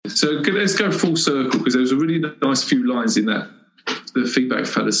So let's go full circle, because there was a really nice few lines in that, the feedback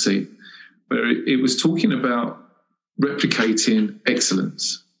fallacy, where it was talking about replicating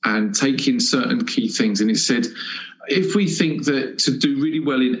excellence and taking certain key things. And it said, if we think that to do really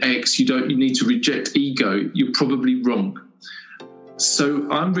well in X, you need to reject ego, you're probably wrong. So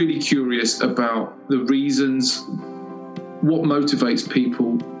I'm really curious about the reasons, what motivates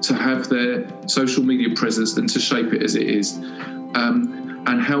people to have their social media presence and to shape it as it is.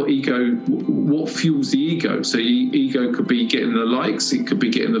 And how ego, what fuels the ego? So ego could be getting the likes, it could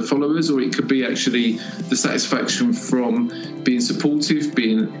be getting the followers, or it could be actually the satisfaction from being supportive,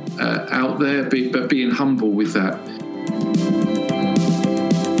 being out there, but being humble with that.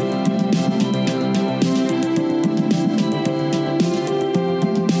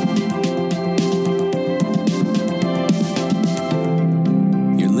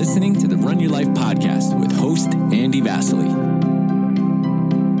 You're listening to the Run Your Life podcast with host Andy Vasily.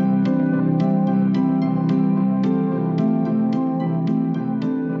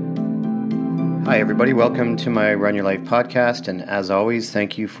 Hi, everybody. Welcome to my Run Your Life podcast. And as always,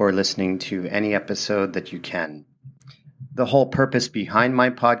 thank you for listening to any episode that you can. The whole purpose behind my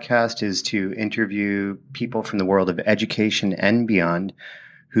podcast is to interview people from the world of education and beyond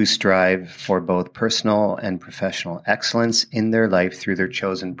who strive for both personal and professional excellence in their life through their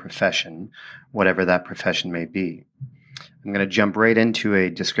chosen profession, whatever that profession may be. I'm going to jump right into a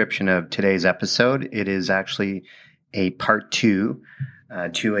description of today's episode. It is actually a part 2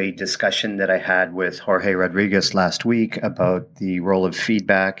 to a discussion that I had with Jorge Rodriguez last week about the role of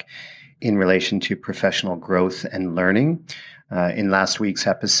feedback in relation to professional growth and learning. In last week's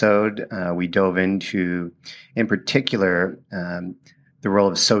episode, we dove into, in particular, the role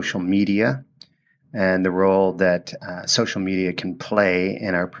of social media and the role that social media can play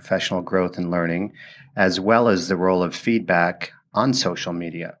in our professional growth and learning, as well as the role of feedback on social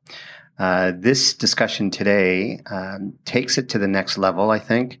media. This discussion today takes it to the next level, I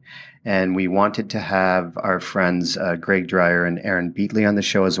think, and we wanted to have our friends Greg Dreyer and Aaron Beatley on the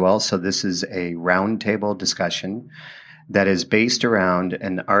show as well. So this is a roundtable discussion that is based around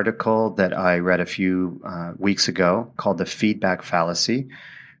an article that I read a few weeks ago called The Feedback Fallacy,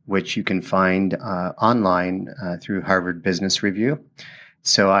 which you can find online through Harvard Business Review.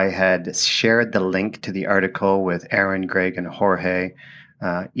 So I had shared the link to the article with Aaron, Greg, and Jorge.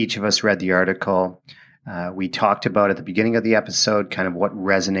 Each of us read the article. We talked about at the beginning of the episode kind of what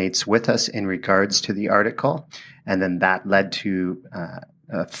resonates with us in regards to the article. And then that led to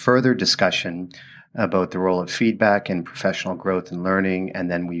a further discussion about the role of feedback in professional growth and learning.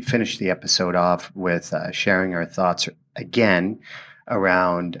 And then we finished the episode off with sharing our thoughts again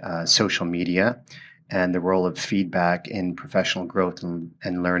around social media and the role of feedback in professional growth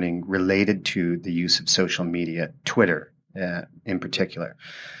and learning related to the use of social media, Twitter in particular.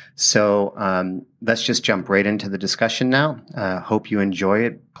 So let's just jump right into the discussion now. Hope you enjoy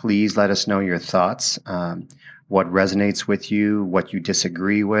it. Please let us know your thoughts, what resonates with you, what you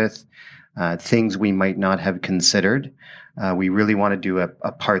disagree with, things we might not have considered. We really want to do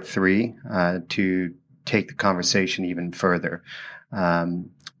a part 3 to take the conversation even further.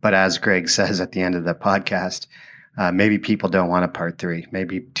 But as Greg says at the end of the podcast, maybe people don't want a part 3.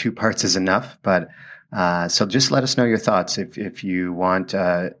 Maybe 2 parts is enough, but so just let us know your thoughts if you want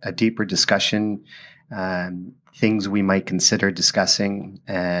a deeper discussion, things we might consider discussing,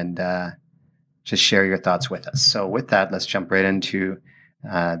 and just share your thoughts with us. So with that, let's jump right into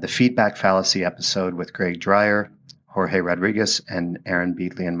the Feedback Fallacy episode with Greg Dreyer, Jorge Rodriguez, and Aaron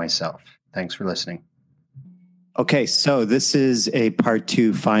Beatley and myself. Thanks for listening. Okay, so this is a part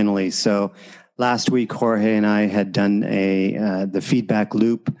 2 finally. So last week, Jorge and I had done the feedback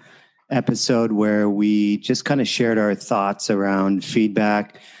loop episode where we just kind of shared our thoughts around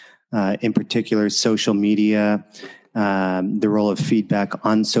feedback, in particular social media, the role of feedback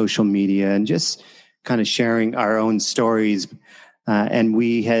on social media, and just kind of sharing our own stories. And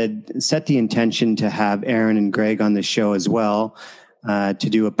we had set the intention to have Aaron and Greg on the show as well, to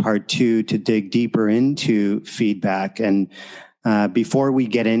do a part 2 to dig deeper into feedback. And before we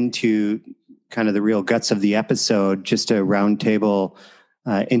get into kind of the real guts of the episode, just a roundtable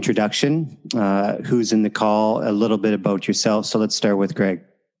introduction. Who's in the call? A little bit about yourself. So let's start with Greg.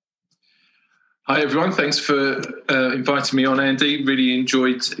 Hi, everyone. Thanks for inviting me on, Andy. Really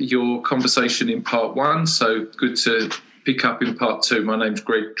enjoyed your conversation in part 1. So good to pick up in part two. My name's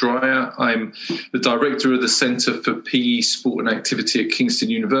Greg Dreyer. I'm the director of the Centre for PE, Sport and Activity at Kingston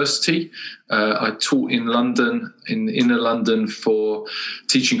University. I taught in London, in inner London, for a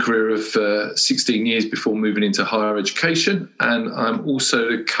teaching career of 16 years before moving into higher education. And I'm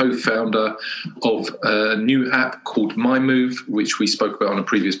also the co-founder of a new app called MyMove, which we spoke about on a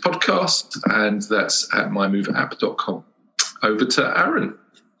previous podcast, and that's at mymoveapp.com. Over to Aaron,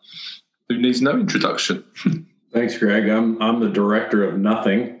 who needs no introduction. Thanks, Greg. I'm the director of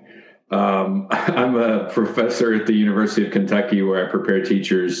nothing. I'm a professor at the University of Kentucky, where I prepare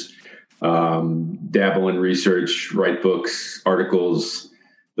teachers, dabble in research, write books, articles,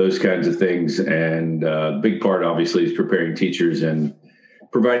 those kinds of things. And a big part, obviously, is preparing teachers and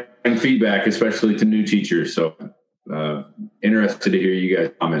providing feedback, especially to new teachers. So interested to hear you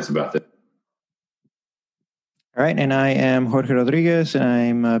guys' comments about that. All right, and I am Jorge Rodriguez, and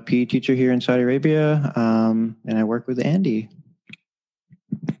I'm a PE teacher here in Saudi Arabia, and I work with Andy.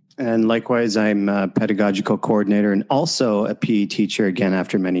 And likewise, I'm a pedagogical coordinator and also a PE teacher again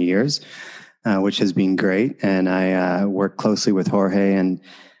after many years, which has been great. And I work closely with Jorge. And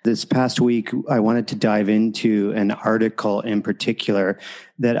this past week, I wanted to dive into an article in particular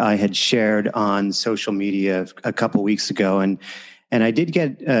that I had shared on social media a couple weeks ago. And I did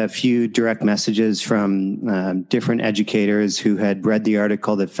get a few direct messages from different educators who had read the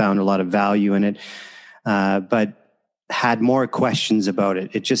article that found a lot of value in it, but had more questions about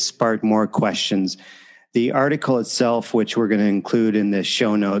it. It just sparked more questions. The article itself, which we're going to include in the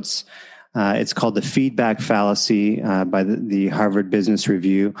show notes, it's called The Feedback Fallacy by the Harvard Business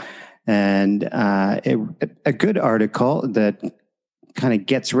Review. And a good article that kind of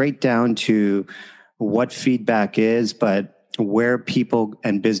gets right down to what feedback is, but where people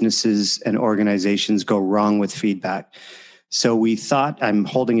and businesses and organizations go wrong with feedback. So we thought, I'm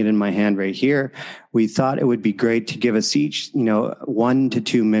holding it in my hand right here, we thought it would be great to give us each, 1 to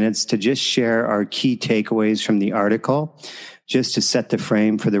 2 minutes to just share our key takeaways from the article, just to set the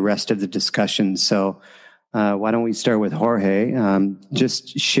frame for the rest of the discussion. So why don't we start with Jorge?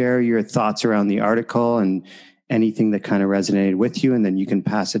 Just share your thoughts around the article and anything that kind of resonated with you, and then you can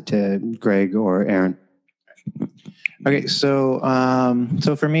pass it to Greg or Aaron. Okay, so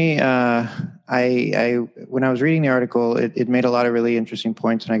for me, I when I was reading the article, it made a lot of really interesting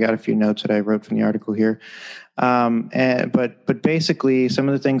points, and I got a few notes that I wrote from the article here. But basically, some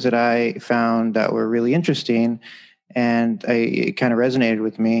of the things that I found that were really interesting, and it kind of resonated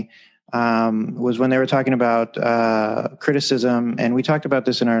with me, was when they were talking about criticism, and we talked about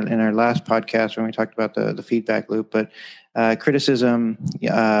this in our last podcast when we talked about the feedback loop, but criticism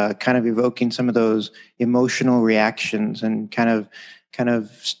kind of evoking some of those emotional reactions and kind of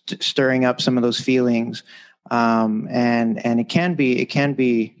stirring up some of those feelings, and it can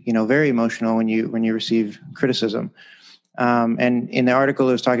be very emotional when you receive criticism. And in the article,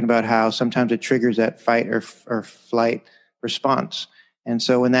 it was talking about how sometimes it triggers that fight or flight response. And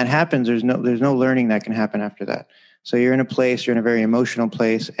so when that happens, there's no learning that can happen after that. So you're in a very emotional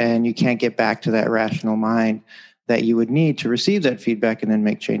place, and you can't get back to that rational mind that you would need to receive that feedback and then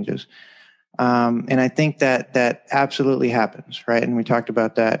make changes. And I think that absolutely happens, right? And we talked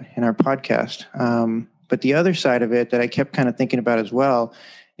about that in our podcast. But the other side of it that I kept kind of thinking about as well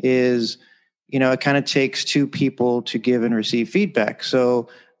is, it kind of takes two people to give and receive feedback. So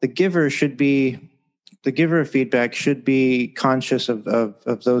the giver of feedback should be conscious of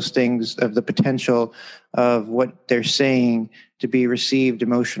those things, of the potential of what they're saying to be received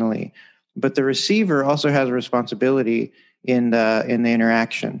emotionally. But the receiver also has a responsibility in the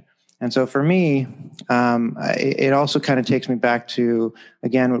interaction. And so for me, it also kind of takes me back to,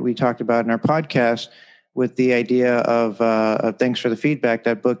 again, what we talked about in our podcast with the idea of Thanks for the Feedback,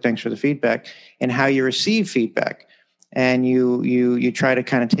 that book, Thanks for the Feedback, and how you receive feedback. And you try to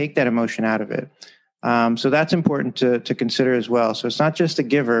kind of take that emotion out of it. So that's important to consider as well. So it's not just the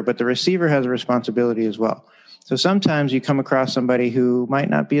giver, but the receiver has a responsibility as well. So sometimes you come across somebody who might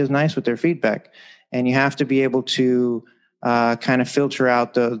not be as nice with their feedback, and you have to be able to kind of filter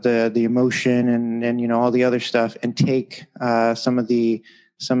out the emotion and all the other stuff, and take some of the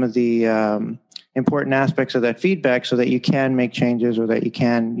important aspects of that feedback so that you can make changes or that you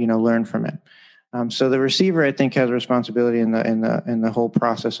can learn from it. So the receiver, I think, has a responsibility in the whole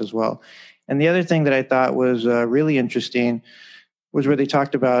process as well. And the other thing that I thought was really interesting was where they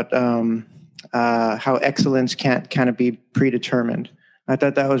talked about how excellence can't kind of be predetermined. I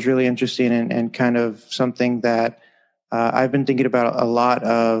thought that was really interesting and kind of something that I've been thinking about a lot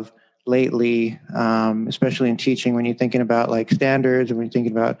of lately, especially in teaching, when you're thinking about like standards and when you're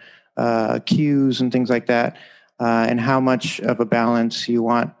thinking about cues and things like that. and how much of a balance you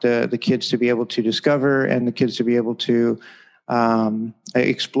want the kids to be able to discover and the kids to be able to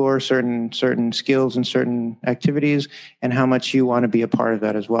explore certain skills and certain activities, and how much you want to be a part of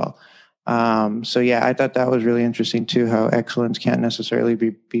that as well. So yeah, I thought that was really interesting too, how excellence can't necessarily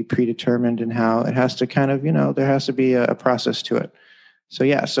be predetermined, and how it has to kind of, there has to be a process to it. So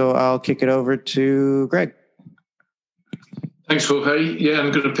yeah, so I'll kick it over to Greg. Thanks, Jorge. Yeah,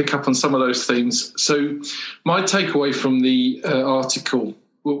 I'm going to pick up on some of those themes. So my takeaway from the article,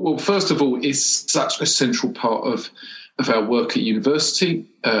 well, first of all, it's such a central part of our work at university,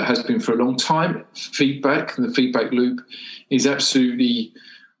 has been for a long time. Feedback and the feedback loop is absolutely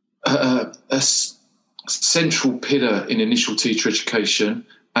a central pillar in initial teacher education.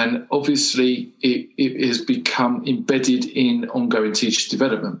 And obviously it has become embedded in ongoing teacher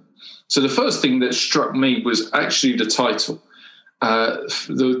development. So the first thing that struck me was actually the title,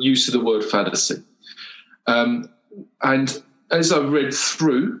 the use of the word fallacy. And as I read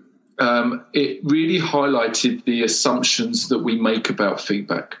through, it really highlighted the assumptions that we make about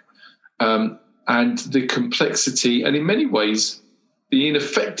feedback, and the complexity, and in many ways, the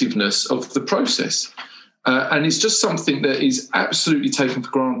ineffectiveness of the process. And it's just something that is absolutely taken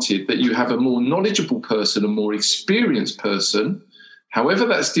for granted, that you have a more knowledgeable person, a more experienced person, however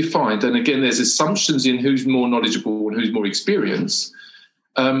that's defined. And again, there's assumptions in who's more knowledgeable and who's more experienced,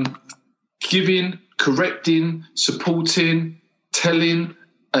 giving, correcting, supporting, telling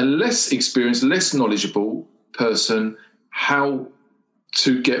a less experienced, less knowledgeable person how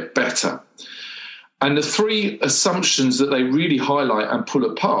to get better. And the three assumptions that they really highlight and pull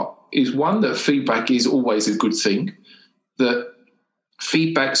apart is, one, that feedback is always a good thing, that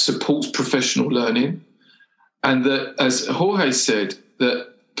feedback supports professional learning, and that, as Jorge said, that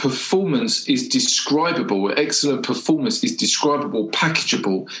performance is describable, excellent performance is describable,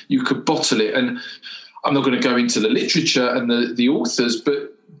 packageable, you could bottle it. And I'm not going to go into the literature and the authors,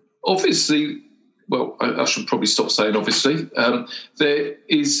 but obviously, well, I should probably stop saying obviously, there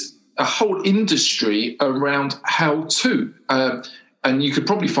is a whole industry around how to, and you could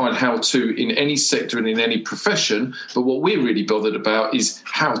probably find how to in any sector and in any profession, but what we're really bothered about is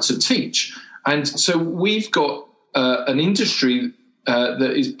how to teach. And so we've got an industry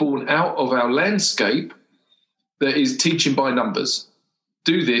that is born out of our landscape that is teaching by numbers.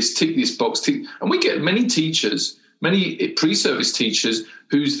 Do this, tick this box, tick. And we get many teachers, many pre-service teachers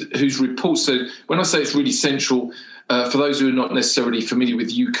whose reports, so when I say it's really central, for those who are not necessarily familiar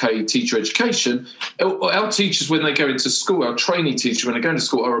with UK teacher education, our teachers, when they go into school, our trainee teachers, when they go into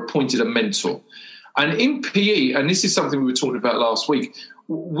school, are appointed a mentor. And in PE, and this is something we were talking about last week,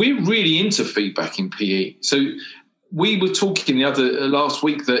 we're really into feedback in PE. So we were talking last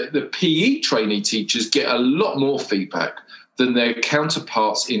week that the PE trainee teachers get a lot more feedback than their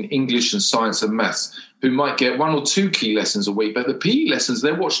counterparts in English and science and maths, who might get 1 or 2 key lessons a week. But the PE lessons,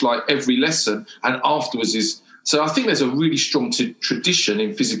 they watch like every lesson, and afterwards is... So I think there's a really strong tradition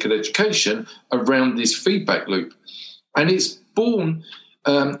in physical education around this feedback loop. And it's born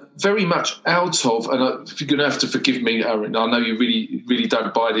very much out of, and you're going to have to forgive me, Aaron, I know you really, really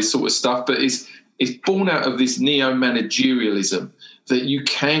don't buy this sort of stuff, but it's born out of this neo-managerialism, that you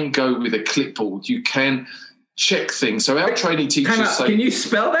can go with a clipboard, you can check things. So our training teachers say... Can you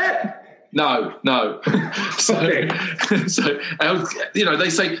spell that? No. So they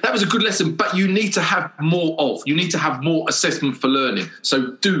say that was a good lesson, but you need to have more of. You need to have more assessment for learning.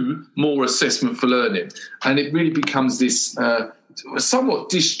 So do more assessment for learning, and it really becomes this somewhat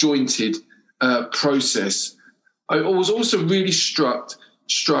disjointed process. I was also really struck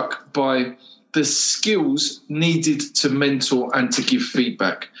by the skills needed to mentor and to give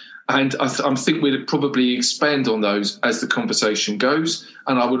feedback. And I think we'll probably expand on those as the conversation goes.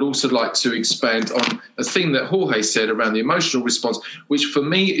 And I would also like to expand on a thing that Jorge said around the emotional response, which for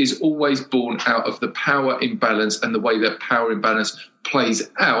me is always born out of the power imbalance and the way that power imbalance plays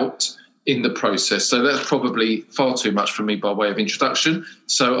out in the process. So that's probably far too much for me by way of introduction.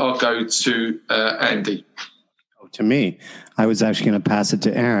 So I'll go to Andy. Oh, to me, I was actually going to pass it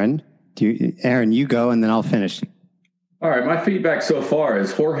to Aaron. Aaron, you go, and then I'll finish. All right, my feedback so far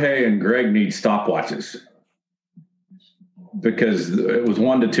is Jorge and Greg need stopwatches, because it was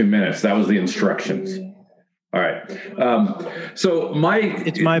 1 to 2 minutes. That was the instructions. All right. It's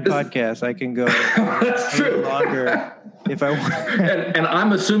my podcast. I can go that's true. longer if I want. and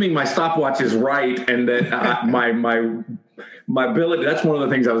I'm assuming my stopwatch is right, and that my ability. That's one of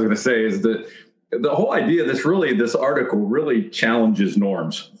the things I was going to say, is that the whole idea of this article really challenges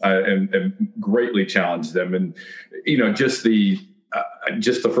norms and greatly challenges them. And, just the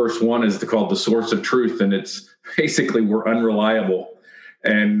first one is called The Source of Truth. And it's basically, we're unreliable.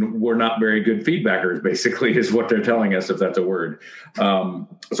 and we're not very good feedbackers, basically, is what they're telling us, if that's a word.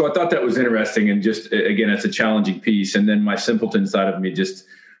 So I thought that was interesting. And just, again, it's a challenging piece. And then my simpleton side of me just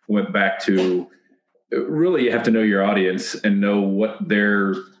went back to, really, you have to know your audience and know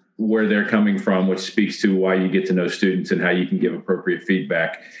where they're coming from, which speaks to why you get to know students and how you can give appropriate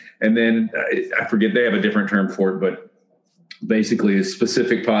feedback. And then I forget, they have a different term for it, but basically a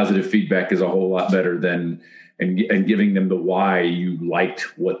specific positive feedback is a whole lot better than and giving them the why you liked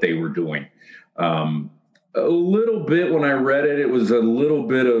what they were doing. A little bit when I read it, it was a little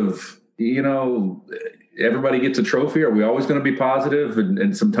bit of, everybody gets a trophy. Are we always going to be positive?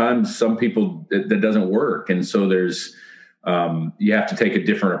 And sometimes some people that doesn't work. And so there's, you have to take a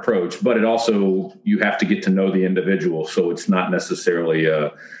different approach, but it also, you have to get to know the individual. So it's not necessarily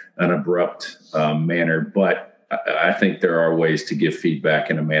an abrupt manner, but I think there are ways to give feedback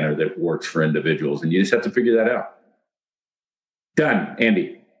in a manner that works for individuals, and you just have to figure that out. Done.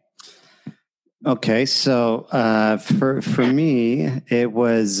 Andy. Okay. So for me, it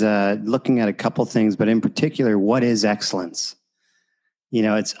was looking at a couple things, but in particular, what is excellence?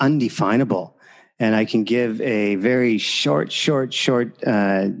 It's undefinable. And I can give a very share a short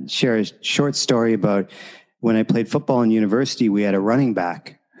story about when I played football in university. We had a running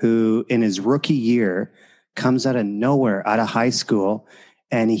back who, in his rookie year, comes out of nowhere, out of high school,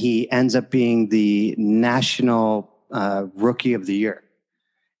 and he ends up being the national rookie of the year.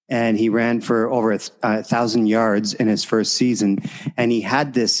 And he ran for over 1,000 yards in his first season. And he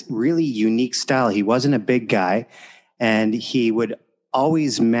had this really unique style. He wasn't a big guy, and he would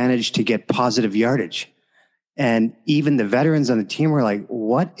always manage to get positive yardage. And even the veterans on the team were like,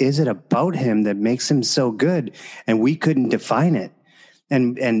 what is it about him that makes him so good? And we couldn't define it.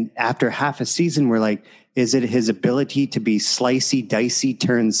 And after half a season, we're like, is it his ability to be slicey, dicey,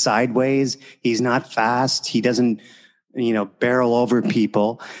 turn sideways? He's not fast. He doesn't, barrel over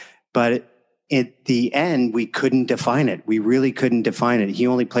people. But at the end, we couldn't define it. We really couldn't define it. He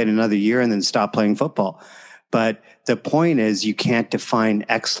only played another year and then stopped playing football. But the point is, you can't define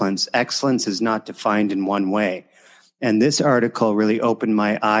excellence. Excellence is not defined in one way. And this article really opened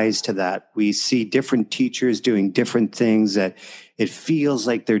my eyes to that. We see different teachers doing different things that it feels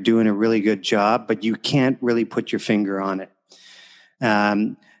like they're doing a really good job, but you can't really put your finger on it.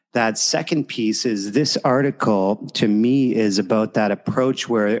 That second piece is this article, to me, is about that approach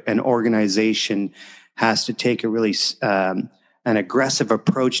where an organization has to take a really an aggressive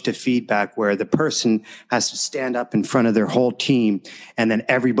approach to feedback, where the person has to stand up in front of their whole team, and then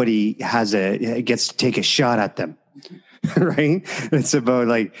everybody gets to take a shot at them. Right? It's about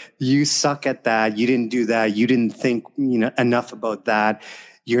like, you suck at that. You didn't do that. You didn't think enough about that.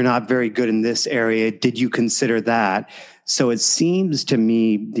 You're not very good in this area. Did you consider that? So it seems to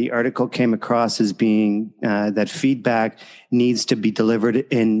me the article came across as being that feedback needs to be delivered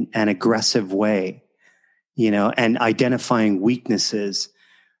in an aggressive way, and identifying weaknesses.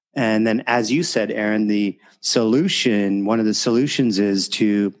 And then, as you said, Aaron, one of the solutions is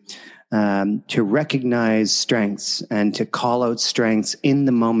to recognize strengths and to call out strengths in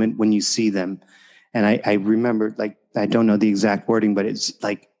the moment when you see them. And I remember, I don't know the exact wording, but it's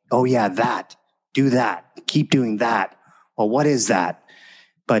like, oh yeah, do that, keep doing that. Well, what is that?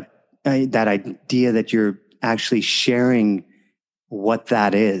 But that idea that you're actually sharing what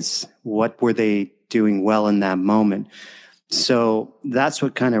that is, what were they doing well in that moment? So that's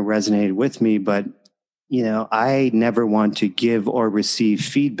what kind of resonated with me. But I never want to give or receive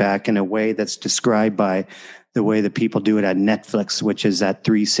feedback in a way that's described by the way that people do it at Netflix, which is that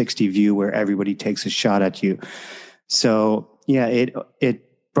 360 view where everybody takes a shot at you. So yeah, it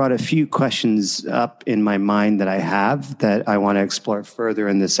brought a few questions up in my mind that I have that I want to explore further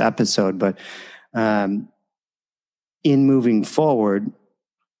in this episode. But in moving forward,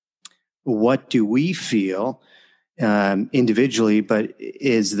 what do we feel individually, but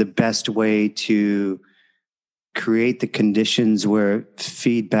is the best way to create the conditions where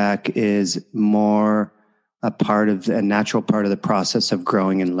feedback is more a natural part of the process of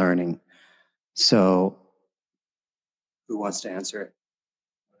growing and learning? So who wants to answer it?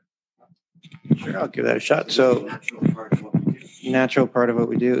 Sure, I'll give that a shot. So natural part of what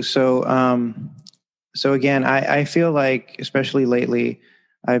we do. So again, I feel like, especially lately,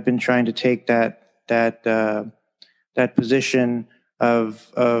 I've been trying to take that position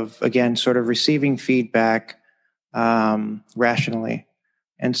of again, sort of receiving feedback rationally.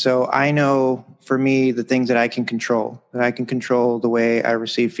 And so I know, for me, the things that I can control the way I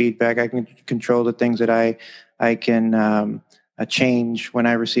receive feedback. I can control the things that I can change when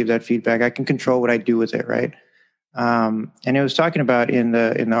I receive that feedback. I can control what I do with it, right? And it was talking about in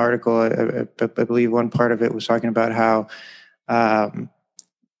the article, I believe one part of it was talking about how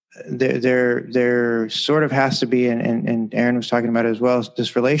there sort of has to be, and Aaron was talking about it as well,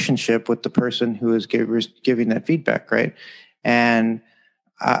 this relationship with the person who is giving that feedback, right? And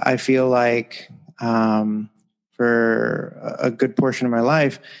I feel like for a good portion of my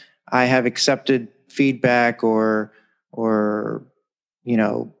life, I have accepted feedback or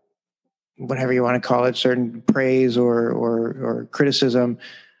whatever you want to call it, certain praise or criticism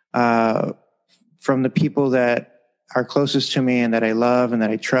from the people that are closest to me and that I love and that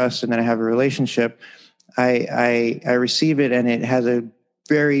I trust and that I have a relationship. I receive it, and it has a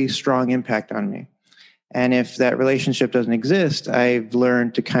very strong impact on me. And if that relationship doesn't exist, I've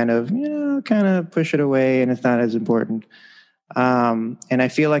learned to kind of push it away, and it's not as important. And I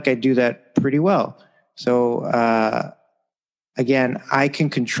feel like I do that pretty well. So again, I can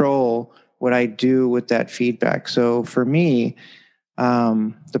control what I do with that feedback. So for me,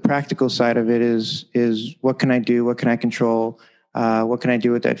 the practical side of it is what can I do? What can I control? What can I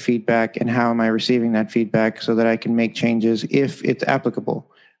do with that feedback? And how am I receiving that feedback so that I can make changes if it's applicable?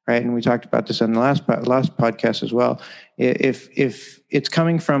 Right. And we talked about this on the last podcast as well. If it's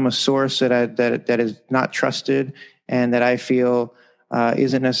coming from a source that is not trusted and that I feel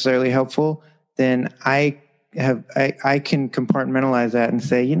isn't necessarily helpful, then I can compartmentalize that and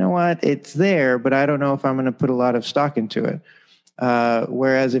say, you know what, it's there, but I don't know if I'm going to put a lot of stock into it.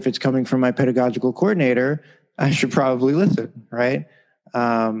 Whereas if it's coming from my pedagogical coordinator, I should probably listen, right?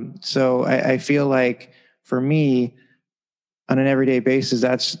 So I feel like for me, on an everyday basis,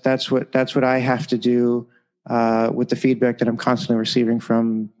 that's what I have to do with the feedback that I'm constantly receiving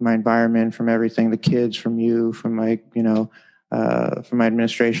from my environment, from everything, the kids, from you, from my from my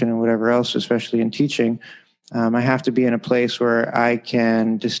administration and whatever else, especially in teaching. I have to be in a place where I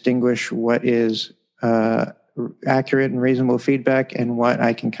can distinguish what is accurate and reasonable feedback and what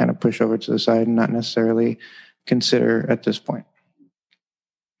I can kind of push over to the side and not necessarily consider at this point.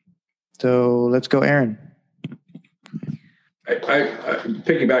 So let's go, Aaron. I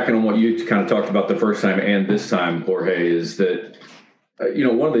piggybacking on what you kind of talked about the first time and this time, Jorge, is that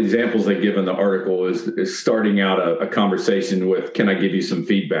one of the examples they give in the article is starting out a conversation with, "Can I give you some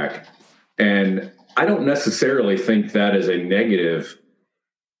feedback?" And I don't necessarily think that is a negative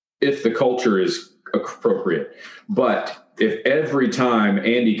if the culture is appropriate. But if every time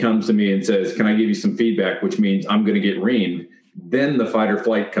Andy comes to me and says, "Can I give you some feedback?" which means I'm going to get reamed, then the fight or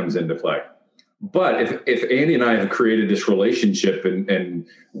flight comes into play. But if Andy and I have created this relationship and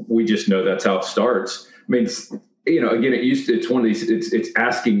we just know that's how it starts, I mean, again, it's one of these, it's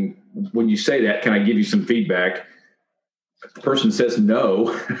asking, when you say that, "Can I give you some feedback?" If the person says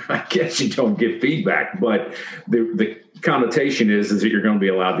no, I guess you don't give feedback, but the connotation is that you're going to be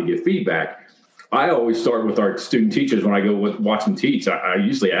allowed to give feedback. I always start with our student teachers when I go watch them teach. I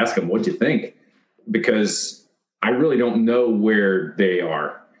usually ask them, "What'd you think?" Because I really don't know where they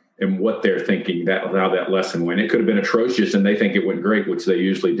are and what they're thinking how that lesson went. It could have been atrocious and they think it went great, which they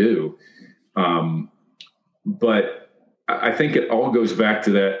usually do. But I think it all goes back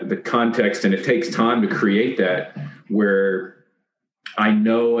to the context, and it takes time to create that where I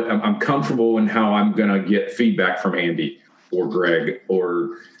know I'm comfortable in how I'm going to get feedback from Andy or Greg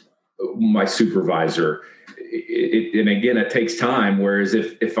or my supervisor. And again, it takes time. Whereas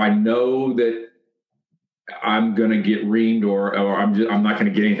if I know that I'm going to get reamed or I'm not going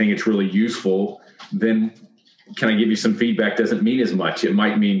to get anything that's really useful, then "Can I give you some feedback?" doesn't mean as much. It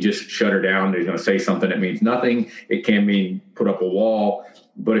might mean just shut her down. They're going to say something that means nothing. It can mean put up a wall.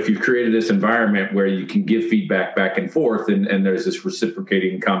 But if you've created this environment where you can give feedback back and forth and there's this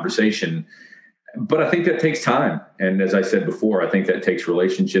reciprocating conversation, but I think that takes time. And as I said before, I think that takes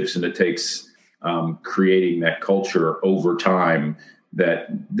relationships, and it takes creating that culture over time, that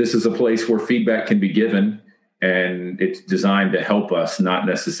this is a place where feedback can be given, and it's designed to help us, not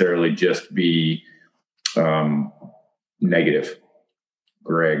necessarily just be negative.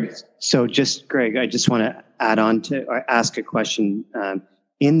 Greg. So Greg, I just want to add on to or ask a question.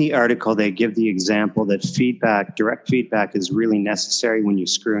 In the article, they give the example that direct feedback is really necessary when you're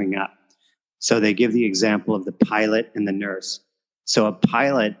screwing up. So they give the example of the pilot and the nurse. So a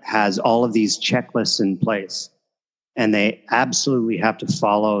pilot has all of these checklists in place, and they absolutely have to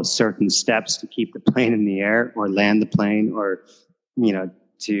follow certain steps to keep the plane in the air or land the plane or,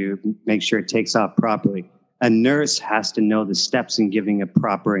 to make sure it takes off properly. A nurse has to know the steps in giving a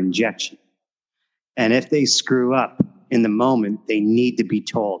proper injection. And if they screw up in the moment, they need to be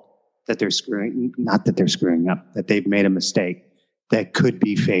told that not that they're screwing up, that they've made a mistake that could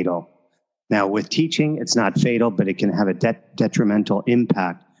be fatal. Now, with teaching, it's not fatal, but it can have a detrimental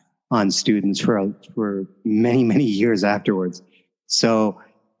impact on students for many, many years afterwards. So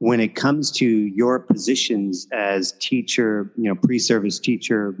when it comes to your positions as teacher, pre-service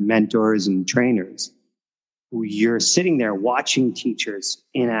teacher, mentors and trainers, you're sitting there watching teachers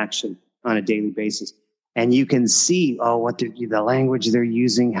in action on a daily basis. And you can see, what the language they're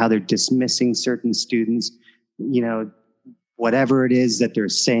using, how they're dismissing certain students, whatever it is that they're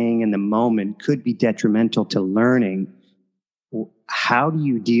saying in the moment could be detrimental to learning. How do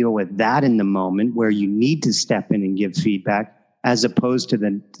you deal with that in the moment where you need to step in and give feedback, as opposed to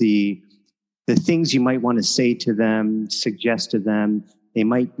the things you might want to say to them, suggest to them? They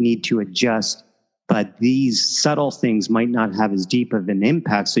might need to adjust, but these subtle things might not have as deep of an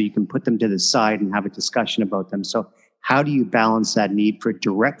impact, so you can put them to the side and have a discussion about them. So how do you balance that need for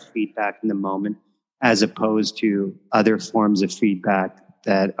direct feedback in the moment as opposed to other forms of feedback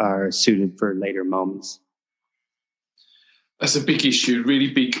that are suited for later moments? That's a big issue,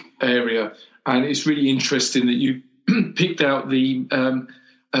 really big area. And it's really interesting that you picked out the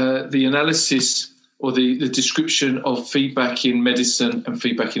analysis or the description of feedback in medicine and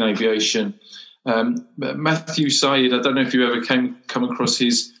feedback in aviation. Matthew Syed, I don't know if you ever come across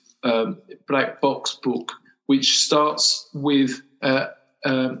his Black Box book, which starts with a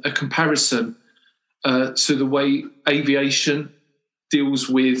comparison to the way aviation deals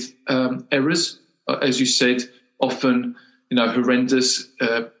with errors, as you said, often horrendous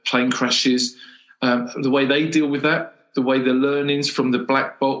plane crashes. The way they deal with that, the way the learnings from the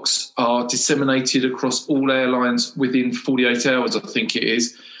black box are disseminated across all airlines within 48 hours, I think it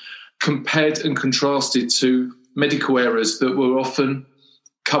is, compared and contrasted to medical errors that were often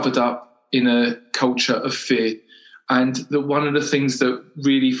covered up in a culture of fear. And that one of the things that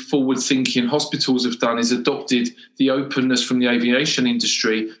really forward-thinking hospitals have done is adopted the openness from the aviation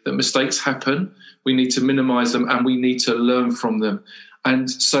industry that mistakes happen, we need to minimise them, and we need to learn from them. And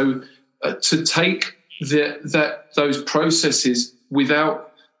so to take those processes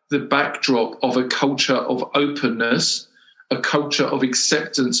without the backdrop of a culture of openness, a culture of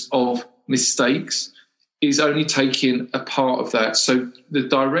acceptance of mistakes, is only taking a part of that. So the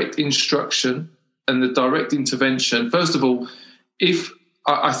direct instruction and the direct intervention, first of all,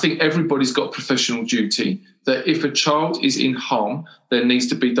 I think everybody's got professional duty, that if a child is in harm, there needs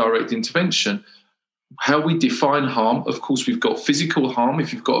to be direct intervention. How we define harm, of course, we've got physical harm.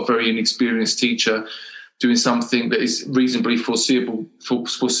 If you've got a very inexperienced teacher doing something that is reasonably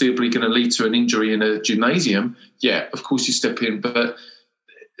foreseeably going to lead to an injury in a gymnasium, yeah, of course you step in. But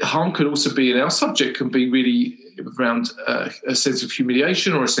harm could also be, in our subject, can be really around a sense of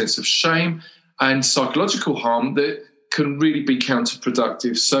humiliation or a sense of shame, and psychological harm that can really be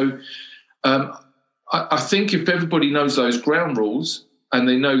counterproductive. So I think if everybody knows those ground rules and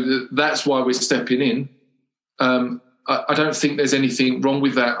they know that that's why we're stepping in, I don't think there's anything wrong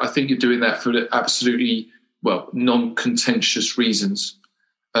with that. I think you're doing that for absolutely, non-contentious reasons.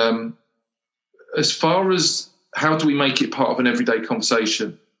 As far as how do we make it part of an everyday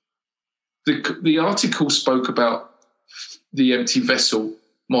conversation, the article spoke about the empty vessel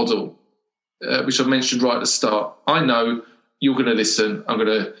model, which I mentioned right at the start. I know you're going to listen. I'm going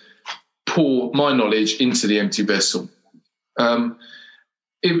to pour my knowledge into the empty vessel. I'd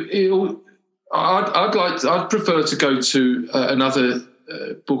prefer to go to another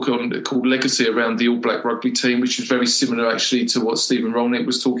book called Legacy around the All Black rugby team, which is very similar actually to what Stephen Rollnick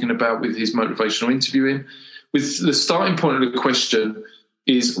was talking about with his motivational interviewing. With the starting point of the question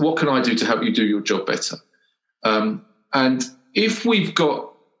is, what can I do to help you do your job better? And if we've got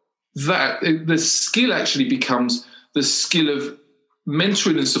that, the skill actually becomes the skill of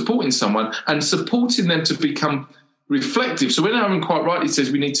mentoring and supporting someone and supporting them to become reflective. So when Aaron quite rightly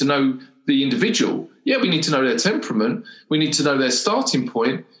says we need to know the individual, yeah, we need to know their temperament, we need to know their starting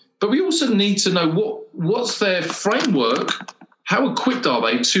point, but we also need to know what's their framework, how equipped are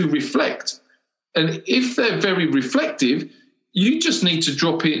they to reflect. And if they're very reflective, you just need to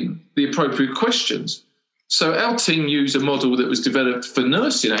drop in the appropriate questions. So our team used a model that was developed for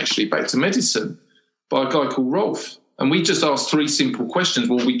nursing, actually, back to medicine, by a guy called Rolf. And we just asked 3 simple questions.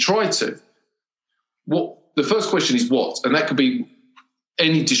 Well, we tried to. The first question is what? And that could be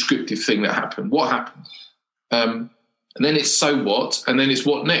any descriptive thing that happened. What happened? And then it's so what? And then it's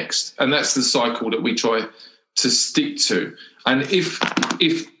what next? And that's the cycle that we try to stick to. And if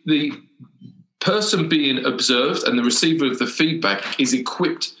the person being observed and the receiver of the feedback is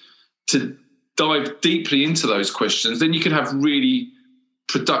equipped to dive deeply into those questions, then you can have really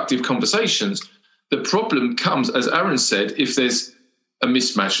productive conversations. The problem comes, as Aaron said, if there's a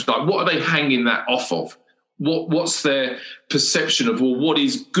mismatch. Like, what are they hanging that off of? What's their perception of, well, what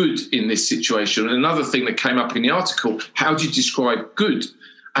is good in this situation? And another thing that came up in the article, how do you describe good?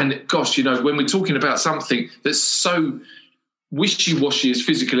 And gosh, when we're talking about something that's so wishy-washy as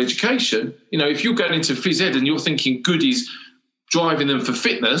physical education. If you're going into phys ed and you're thinking good is driving them for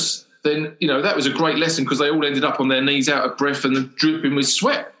fitness, then, that was a great lesson because they all ended up on their knees out of breath and dripping with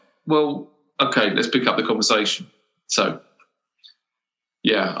sweat. Well, okay, let's pick up the conversation. So,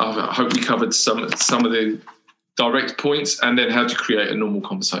 yeah, I hope we covered some of the direct points and then how to create a normal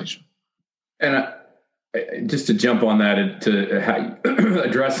conversation. And just to jump on that, to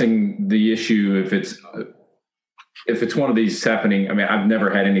addressing the issue, if it's one of these happening, I mean, I've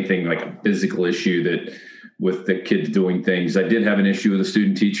never had anything like a physical issue that with the kids doing things. I did have an issue with a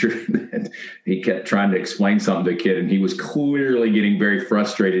student teacher and he kept trying to explain something to a kid and he was clearly getting very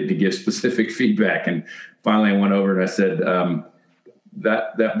frustrated to give specific feedback. And finally I went over and I said,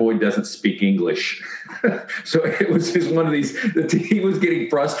 that boy doesn't speak English. So it was just one of these, he was getting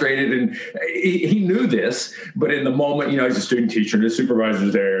frustrated and he knew this, but in the moment, he's a student teacher and his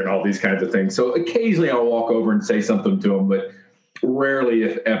supervisor's there and all these kinds of things. So occasionally I'll walk over and say something to him, but rarely,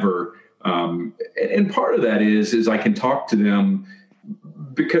 if ever. And part of that is I can talk to them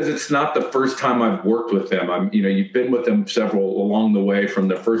because it's not the first time I've worked with them. You've been with them several along the way from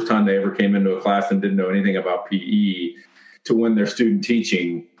the first time they ever came into a class and didn't know anything about PE to when they're student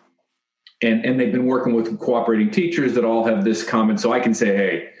teaching. And they've been working with cooperating teachers that all have this comment. So I can say,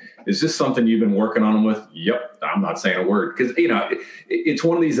 hey, is this something you've been working on them with? Yep. I'm not saying a word because, it's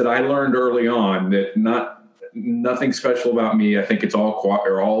one of these that I learned early on that nothing special about me. I think it's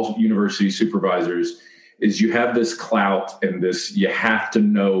all university supervisors is you have this clout and this, you have to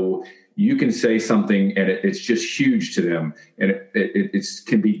know you can say something and it's just huge to them and it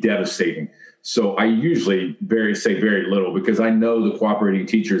can be devastating. So I usually say very little because I know the cooperating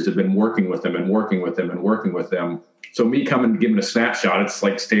teachers have been working with them and working with them and working with them. So me coming and giving a snapshot, it's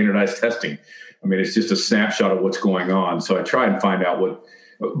like standardized testing. I mean, it's just a snapshot of what's going on. So I try and find out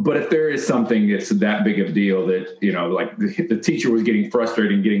but if there is something that's that big of a deal that, like the teacher was getting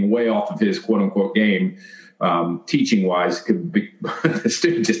frustrated and getting way off of his quote unquote game, teaching wise, could be the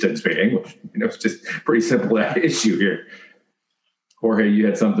student just doesn't speak English. It's just pretty simple issue here. Jorge, you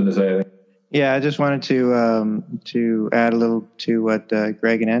had something to say, I think. Yeah, I just wanted to add a little to what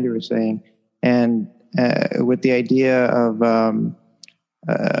Greg and Andrew were saying, and with the idea of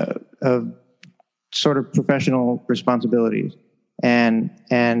sort of professional responsibilities, and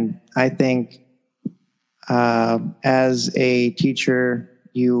I think as a teacher,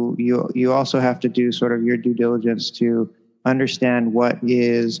 you also have to do sort of your due diligence to understand what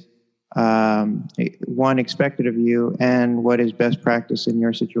is one expected of you and what is best practice in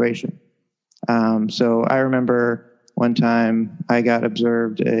your situation. So I remember one time I got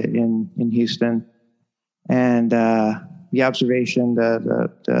observed in Houston, and the observation, the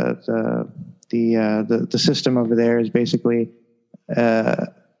system over there is basically an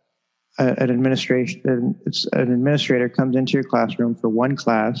administrator comes into your classroom for one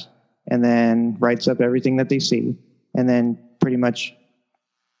class and then writes up everything that they see, and then pretty much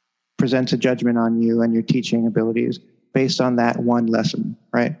presents a judgment on you and your teaching abilities based on that one lesson,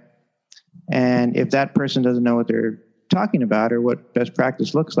 right? And if that person doesn't know what they're talking about or what best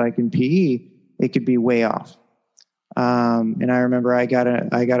practice looks like in PE, it could be way off. And I remember I got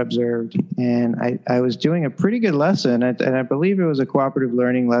observed, and I was doing a pretty good lesson, and I believe it was a cooperative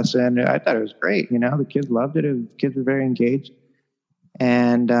learning lesson. I thought it was great. The kids loved it. The kids were very engaged.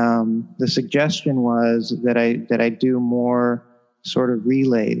 And the suggestion was that I do more sort of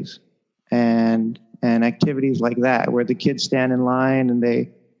relays and activities like that, where the kids stand in line and they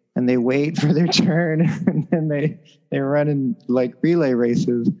wait for their turn and then they run in like relay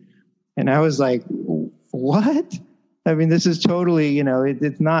races. And I was like, what? I mean, this is totally, I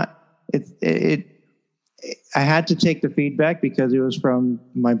had to take the feedback because it was from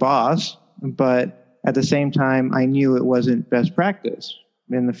my boss, but at the same time, I knew it wasn't best practice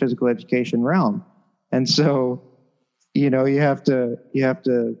in the physical education realm. And so, you have to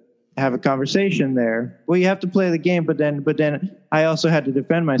have a conversation there. Well, you have to play the game, but then I also had to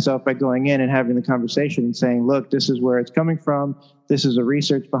defend myself by going in and having the conversation and saying, look, this is where it's coming from. This is the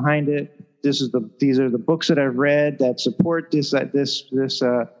research behind it. These are the books that I've read that support this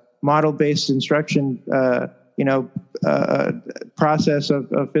model-based instruction, process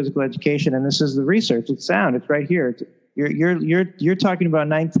of physical education. And this is the research. It's sound. It's right here. You're talking about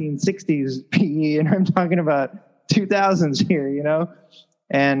 1960s PE, and I'm talking about 2000s here,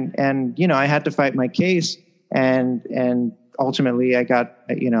 And I had to fight my case, and ultimately I got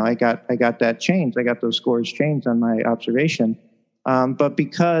that changed. I got those scores changed on my observation. But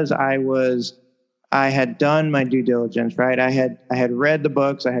because I had done my due diligence, right? I had read the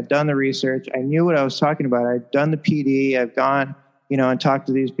books, I had done the research, I knew what I was talking about. I'd done the PD, I've gone, and talked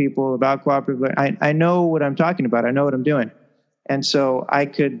to these people about cooperative learning. I know what I'm talking about. I know what I'm doing. And so I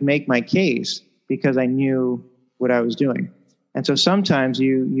could make my case because I knew what I was doing. And so sometimes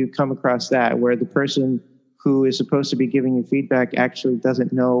you come across that where the person who is supposed to be giving you feedback actually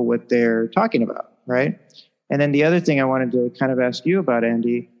doesn't know what they're talking about, right? And then the other thing I wanted to kind of ask you about,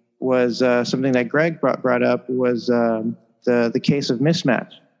 Andy, was something that Greg brought up was the case of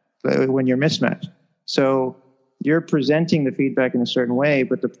mismatch, when you're mismatched. So you're presenting the feedback in a certain way,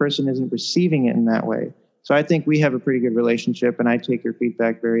 but the person isn't receiving it in that way. So I think we have a pretty good relationship, and I take your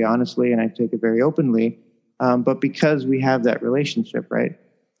feedback very honestly, and I take it very openly. But because we have that relationship, right?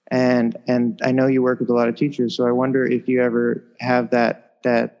 And I know you work with a lot of teachers, so I wonder if you ever have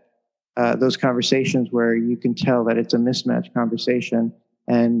those conversations where you can tell that it's a mismatch conversation,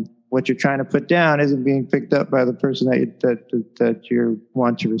 and what you're trying to put down isn't being picked up by the person that you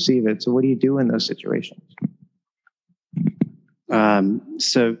want to receive it. So what do you do in those situations?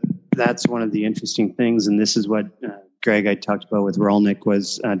 So that's one of the interesting things, and this is what Greg I talked about with Rolnick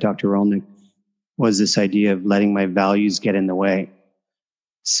was Dr. Rolnick was this idea of letting my values get in the way.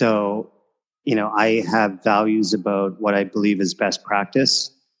 So, I have values about what I believe is best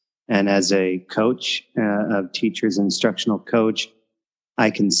practice, and as a coach of teachers, instructional coach, I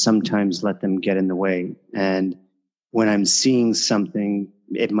can sometimes let them get in the way. And when I'm seeing something,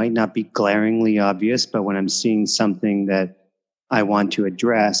 it might not be glaringly obvious, but when I'm seeing something that I want to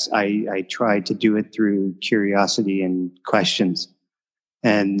address, I try to do it through curiosity and questions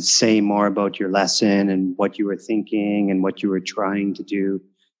and say more about your lesson and what you were thinking and what you were trying to do.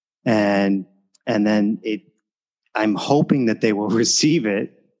 And then I'm hoping that they will receive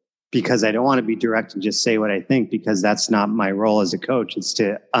it, because I don't want to be direct and just say what I think, because that's not my role as a coach. It's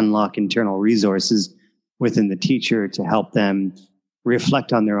to unlock internal resources within the teacher to help them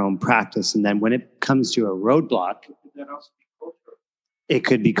reflect on their own practice. And then when it comes to a roadblock, it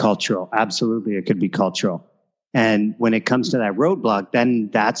could be cultural. Absolutely, it could be cultural. And when it comes to that roadblock, then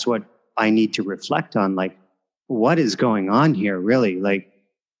that's what I need to reflect on. Like, what is going on here, really? Like,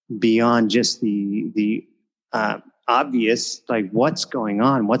 beyond just the obvious, like what's going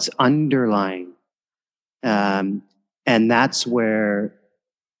on, what's underlying. And that's where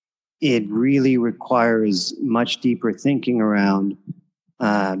it really requires much deeper thinking around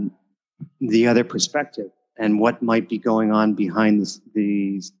the other perspective and what might be going on behind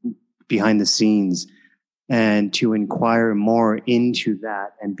the scenes, and to inquire more into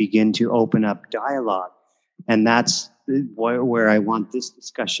that and begin to open up dialogue. And that's where I want this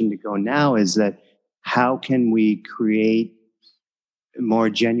discussion to go now, is that how can we create more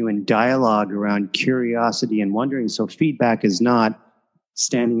genuine dialogue around curiosity and wondering? So feedback is not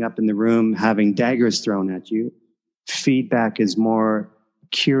standing up in the room having daggers thrown at you. Feedback is more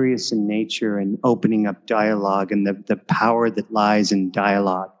curious in nature and opening up dialogue and the power that lies in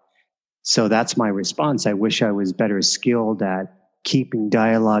dialogue. So that's my response. I wish I was better skilled at keeping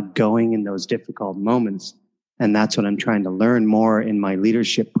dialogue going in those difficult moments. And that's what I'm trying to learn more in my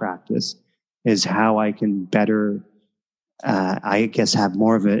leadership practice, is how I can better, I guess, have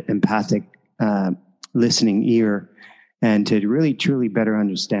more of an empathic listening ear, and to really, truly better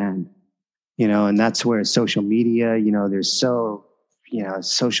understand, and that's where social media, there's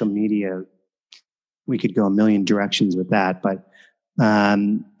social media, we could go a million directions with that. But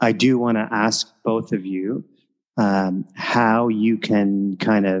I do want to ask both of you how you can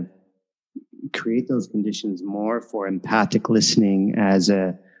kind of create those conditions more for empathic listening as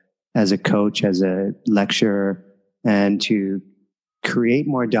a coach, as a lecturer, and to create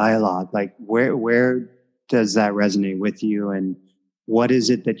more dialogue. Like, where does that resonate with you? And what is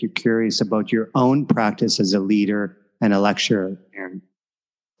it that you're curious about your own practice as a leader and a lecturer, Aaron,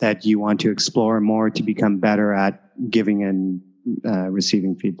 that you want to explore more to become better at giving and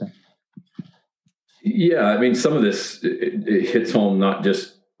receiving feedback? Yeah, I mean, some of this, it hits home not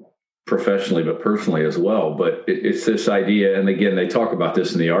just professionally, but personally as well. But it's this idea, and again, they talk about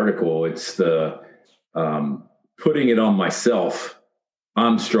this in the article, it's the putting it on myself.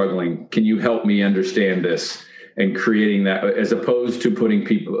 I'm struggling. Can you help me understand this? And creating that, as opposed to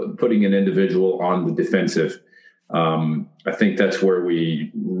putting an individual on the defensive. I think that's where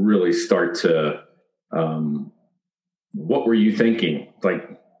we really start to, what were you thinking?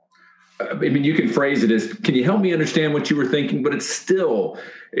 Like, I mean, you can phrase it as, can you help me understand what you were thinking? But it's still,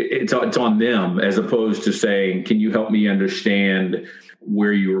 it's on them, as opposed to saying, can you help me understand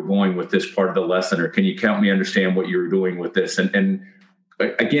where you were going with this part of the lesson? Or can you help me understand what you were doing with this? And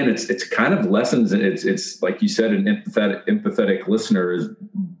again, it's kind of lessons. It's like you said, an empathetic listener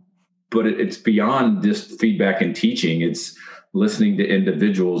but it's beyond just feedback and teaching. It's listening to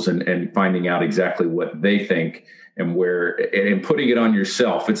individuals and finding out exactly what they think and putting it on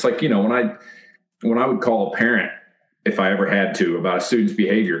yourself. It's like, when I would call a parent if I ever had to, about a student's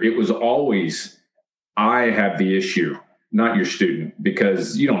behavior, it was always, I have the issue, not your student,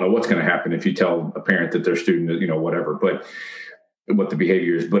 because you don't know what's going to happen if you tell a parent that their student, whatever, but what the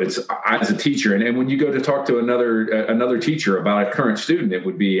behavior is. But it's as a teacher. And when you go to talk to another teacher about a current student, it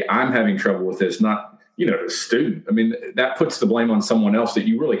would be, I'm having trouble with this, not, the student. I mean, that puts the blame on someone else that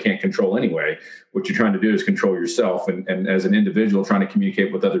you really can't control anyway. What you're trying to do is control yourself. And as an individual trying to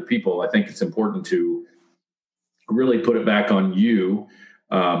communicate with other people, I think it's important to really put it back on you.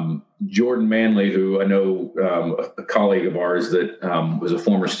 Jordan Manley, who I know a colleague of ours that was a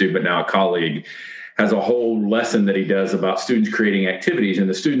former student, but now a colleague, has a whole lesson that he does about students creating activities, and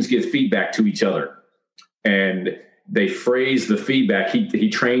the students give feedback to each other. And they phrase the feedback. He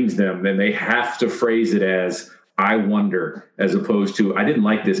trains them, and they have to phrase it as, I wonder, as opposed to, I didn't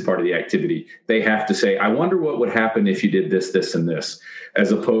like this part of the activity. They have to say, I wonder what would happen if you did this, this, and this,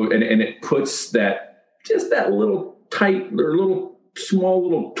 as opposed, and it puts that little tight or small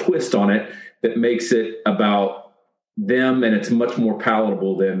little twist on it that makes it about them. And it's much more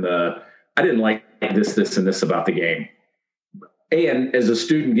palatable than I didn't like this, this, and this about the game. And as a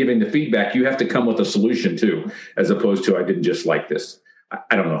student giving the feedback, you have to come with a solution too, as opposed to, I didn't just like this.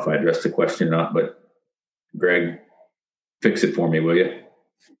 I don't know if I addressed the question or not, but Greg, fix it for me, will you?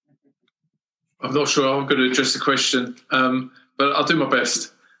 I'm not sure I'm going to address the question, but I'll do my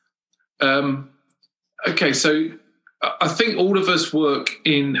best. Okay, so I think all of us work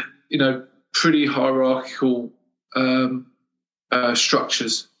in, pretty hierarchical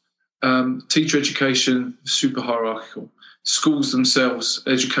structures. Teacher education, super hierarchical. Schools themselves,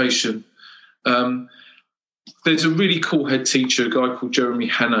 education. There's a really cool head teacher, a guy called Jeremy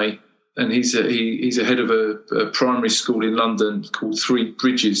Hannay, and he's a head of a primary school in London called Three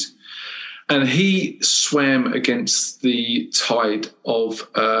Bridges. And he swam against the tide of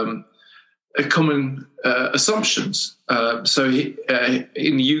common assumptions. So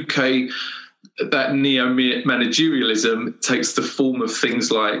in the UK, that neo-managerialism takes the form of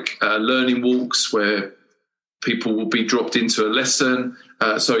things like learning walks, where people will be dropped into a lesson.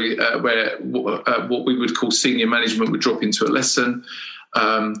 Where what we would call senior management would drop into a lesson,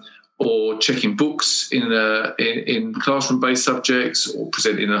 or checking books in classroom-based subjects, or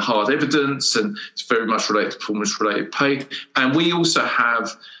presenting a hard evidence, and it's very much related to performance-related pay. And we also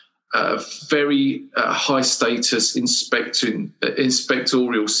have a very high-status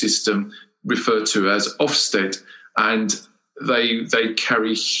inspectorial system referred to as Ofsted, and they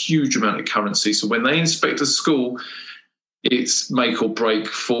carry a huge amount of currency. So when they inspect a school, it's make or break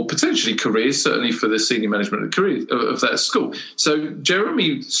for potentially careers, certainly for the senior management of that school. So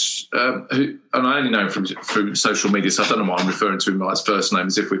Jeremy, and I only know him through social media, so I don't know why I'm referring to him by his first name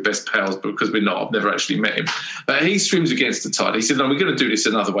as if we're best pals, because we're not. I've never actually met him. But he swims against the tide. He said, no, we're going to do this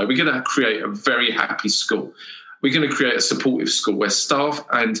another way. We're going to create a very happy school. We're going to create a supportive school where staff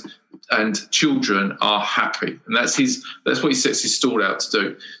and children are happy. And that's what he sets his stall out to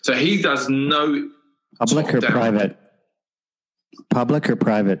do. So he does no public or private. Public or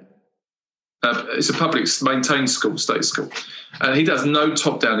private? It's a public maintained school, state school. And he does no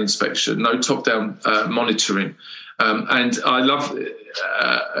top-down inspection, no top-down monitoring. And I love,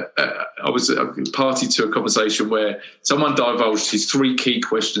 I was a party to a conversation where someone divulged his 3 key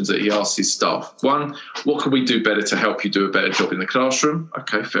questions that he asked his staff. 1, what can we do better to help you do a better job in the classroom?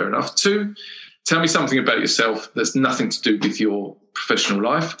 Okay, fair enough. 2, tell me something about yourself that's nothing to do with your professional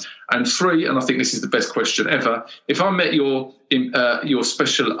life. And 3, and I think this is the best question ever, if I met your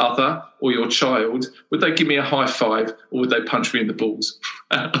special other or your child, would they give me a high five or would they punch me in the balls?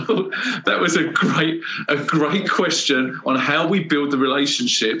 That was a great question on how we build the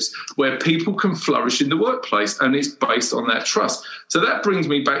relationships where people can flourish in the workplace, and it's based on that trust. So that brings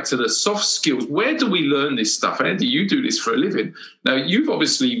me back to the soft skills. Where do we learn this stuff? Andy, you do this for a living. Now, you've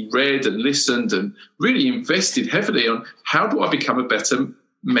obviously read and listened and really invested heavily on how do I become a better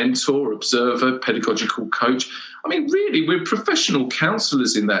mentor, observer, pedagogical coach. I mean, really, we're professional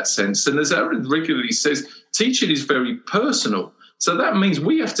counselors in that sense. And as Aaron regularly says, teaching is very personal. So that means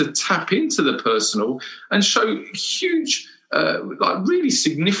we have to tap into the personal and show huge, really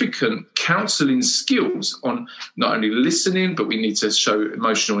significant counselling skills on not only listening, but we need to show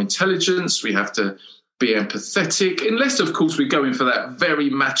emotional intelligence. We have to be empathetic, unless, of course, we're going for that very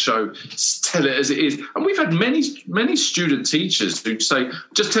macho, tell it as it is. And we've had many student teachers who say,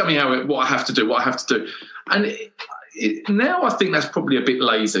 just tell me what I have to do. And now I think that's probably a bit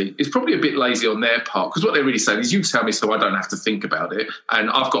lazy. It's probably a bit lazy on their part, because what they're really saying is, you tell me so I don't have to think about it.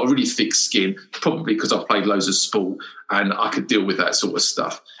 And I've got a really thick skin, probably because I've played loads of sport and I could deal with that sort of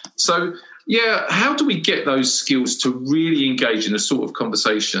stuff. So, yeah, how do we get those skills to really engage in the sort of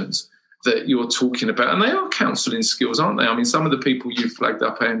conversations that you're talking about. And they are counselling skills, aren't they? I mean, some of the people you flagged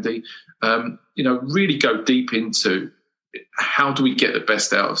up, Andy, really go deep into how do we get the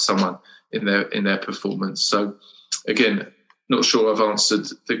best out of someone in their performance. So again, not sure I've answered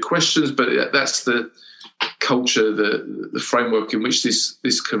the questions, but that's the culture, the framework in which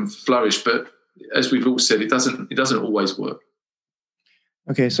this can flourish. But as we've all said, it doesn't always work.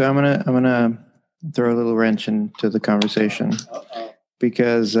 Okay, so I'm gonna throw a little wrench into the conversation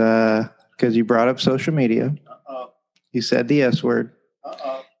because you brought up social media. You said the S word,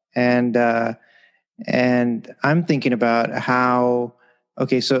 and I'm thinking about how.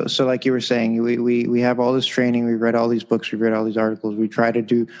 Okay, so like you were saying, we have all this training, we've read all these books, we've read all these articles, we try to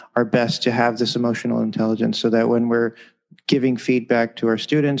do our best to have this emotional intelligence so that when we're giving feedback to our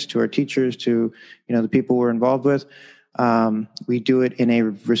students, to our teachers, to the people we're involved with, we do it in a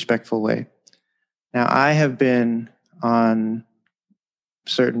respectful way. Now, I have been on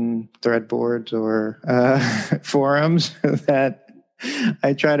certain thread boards or forums that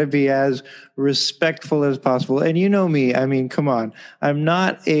I try to be as respectful as possible. And you know me, I mean, come on. I'm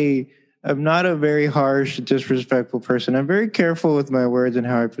not a very harsh, disrespectful person. I'm very careful with my words and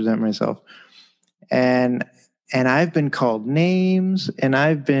how I present myself. And I've been called names, and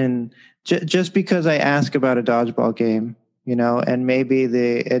I've been just because I ask about a dodgeball game, and maybe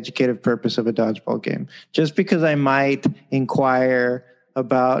the educative purpose of a dodgeball game, just because I might inquire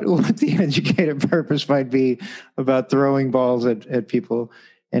about what the educative purpose might be about throwing balls at people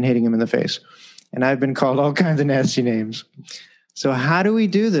and hitting them in the face. And I've been called all kinds of nasty names. So how do we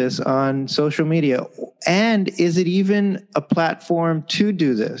do this on social media? And is it even a platform to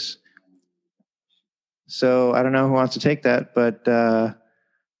do this? So I don't know who wants to take that, but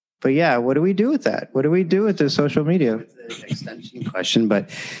yeah, what do we do with that? What do we do with the social media? It's an extension question, but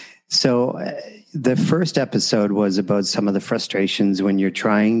so the first episode was about some of the frustrations when you're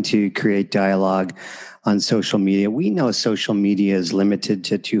trying to create dialogue on social media. We know social media is limited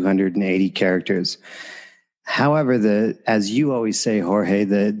to 280 characters. However, as you always say, Jorge,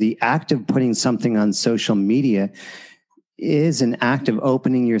 the act of putting something on social media is an act of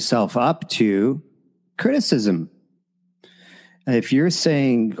opening yourself up to criticism. If you're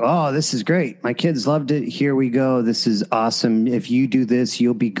saying, oh, this is great, my kids loved it, here we go, this is awesome, if you do this,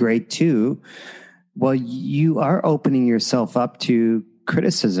 you'll be great too. Well, you are opening yourself up to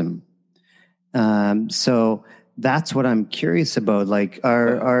criticism. So that's what I'm curious about. Like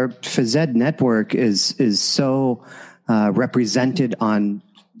our phys ed network is so represented on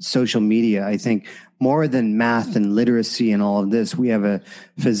social media. I think more than math and literacy and all of this, we have a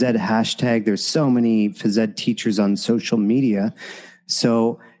phys ed hashtag. There's so many phys ed teachers on social media.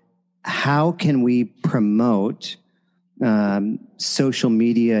 So how can we promote social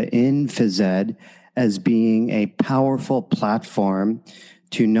media in phys ed as being a powerful platform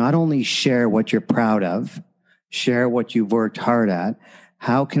to not only share what you're proud of, share what you've worked hard at?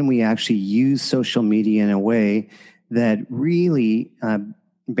 How can we actually use social media in a way that really,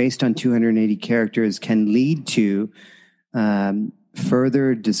 based on 280 characters, can lead to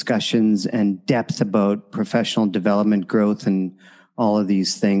further discussions and depth about professional development, growth, and all of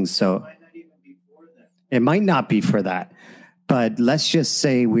these things? So it might not be for that, but let's just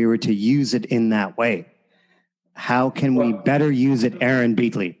say we were to use it in that way. How can we better use it, Aaron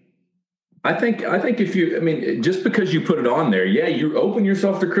Beatley? I think just because you put it on there, yeah, you open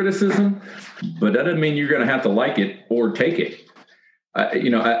yourself to criticism, but that doesn't mean you're going to have to like it or take it.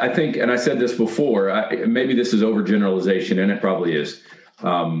 I think, and I said this before, maybe this is overgeneralization, and it probably is.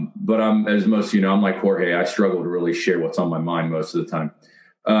 But as most of you know, I'm like Jorge. I struggle to really share what's on my mind most of the time.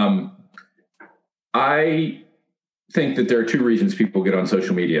 I think that there are two reasons people get on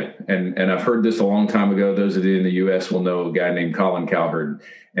social media. And I've heard this a long time ago. Those of you in the U.S. will know a guy named Colin Cowherd.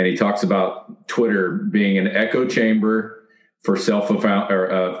 And he talks about Twitter being an echo chamber for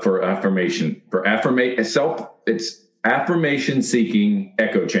affirmation. It's affirmation-seeking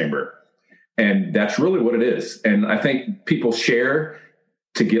echo chamber. And that's really what it is. And I think people share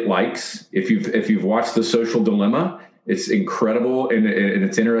to get likes. If you've watched The Social Dilemma, it's incredible. And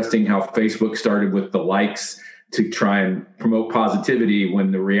it's interesting how Facebook started with the likes to try and promote positivity,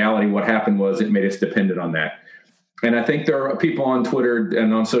 when the reality, what happened was it made us dependent on that. And I think there are people on Twitter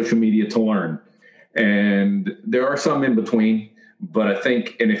and on social media to learn. And there are some in between. But I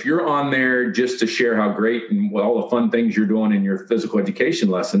think, and if you're on there just to share how great and all the fun things you're doing in your physical education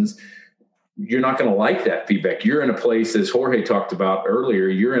lessons, you're not going to like that feedback. You're in a place, as Jorge talked about earlier,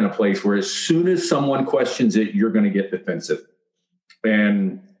 you're in a place where as soon as someone questions it, you're going to get defensive.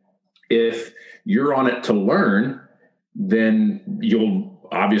 And if you're on it to learn, then you'll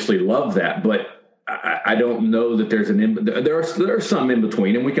obviously love that. But I don't know that there's there are some in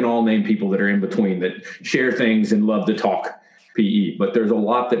between, and we can all name people that are in between that share things and love to talk PE, but there's a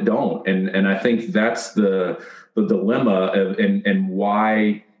lot that don't. And I think that's the dilemma and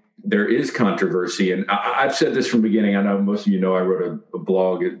why there is controversy. And I've said this from the beginning. I know most of you know I wrote a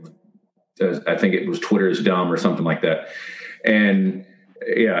blog. I think it was Twitter is dumb or something like that. And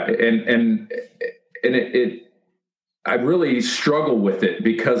yeah, and I really struggle with it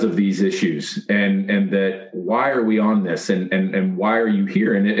because of these issues and that why are we on this and why are you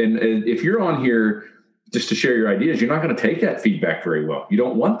here? And if you're on here just to share your ideas, you're not going to take that feedback very well. You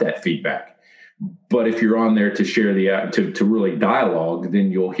don't want that feedback. But if you're on there to share to really dialogue,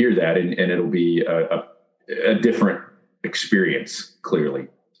 then you'll hear that and it'll be a different experience, clearly.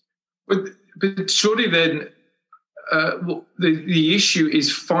 But surely then the issue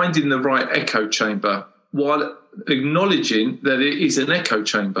is finding the right echo chamber while acknowledging that it is an echo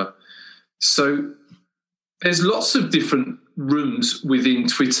chamber. So there's lots of different rooms within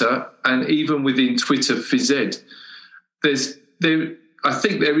Twitter and even within Twitter Phys Ed. I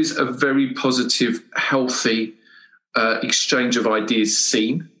think there is a very positive, healthy exchange of ideas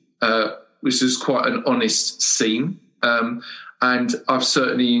scene, which is quite an honest scene. And I've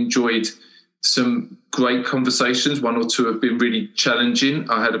certainly enjoyed some great conversations. One or two have been really challenging.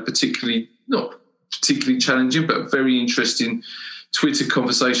 I had a not particularly challenging, but very interesting Twitter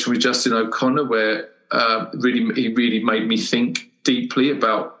conversation with Justin O'Connor where he really made me think deeply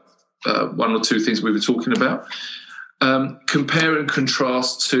about one or two things we were talking about. Compare and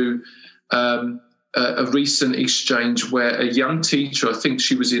contrast to a recent exchange where a young teacher, I think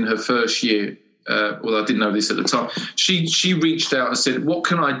she was in her first year, well, I didn't know this at the time, she reached out and said, what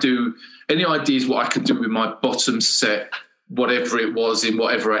can I do? Any ideas what I could do with my bottom set, whatever it was, in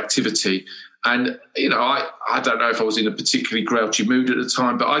whatever activity? And, I don't know if I was in a particularly grouchy mood at the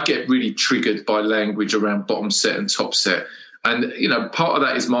time, but I get really triggered by language around bottom set and top set. And, part of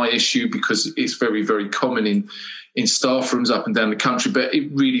that is my issue because it's very, very common in staff rooms up and down the country, but it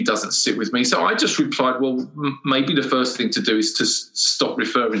really doesn't sit with me. So I just replied, well, maybe the first thing to do is to stop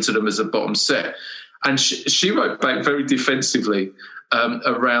referring to them as a bottom set. And she wrote back very defensively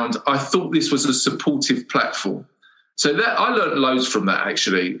around, I thought this was a supportive platform. So that I learned loads from that,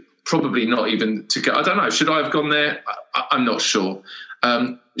 actually. Probably not even to go, I don't know, should I have gone there? I'm not sure.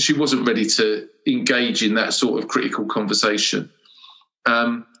 She wasn't ready to engage in that sort of critical conversation.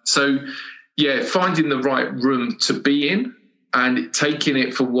 So, yeah, finding the right room to be in and taking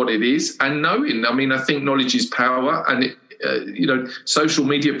it for what it is and knowing, I think knowledge is power and, social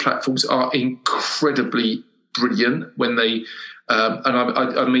media platforms are incredibly brilliant when they,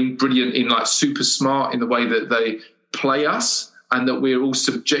 I mean brilliant in like super smart in the way that they play us and that we're all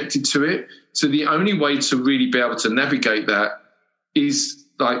subjected to it. So the only way to really be able to navigate that is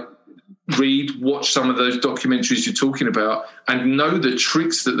like watch some of those documentaries you're talking about and know the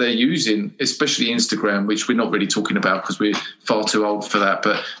tricks that they're using, especially Instagram, which we're not really talking about because we're far too old for that,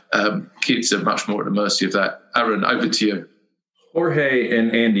 but kids are much more at the mercy of that. Aaron, over to you. Jorge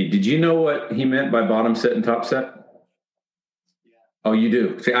and Andy, did you know what he meant by bottom set and top set? Oh, you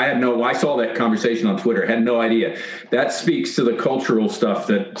do? See, I saw that conversation on Twitter. Had no idea. That speaks to the cultural stuff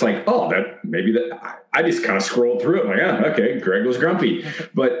that's like, I just kind of scrolled through it. Like, okay, Greg was grumpy.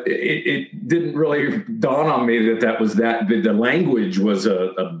 But it didn't really dawn on me that was the language was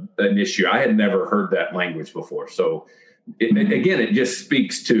an issue. I had never heard that language before. So it just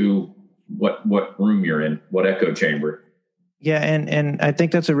speaks to what room you're in, what echo chamber. Yeah. And I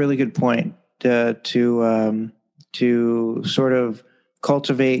think that's a really good point to sort of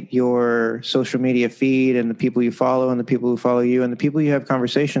cultivate your social media feed and the people you follow and the people who follow you and the people you have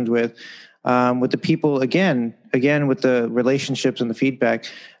conversations with the people, again, with the relationships and the feedback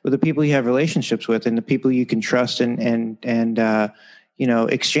with the people you have relationships with and the people you can trust and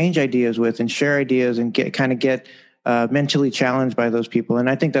exchange ideas with and share ideas and get mentally challenged by those people.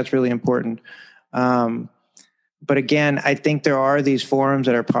 And I think that's really important. But again, I think there are these forums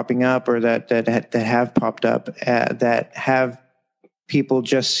that are popping up or that have popped up that have people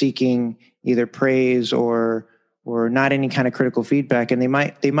just seeking either praise or not any kind of critical feedback. And they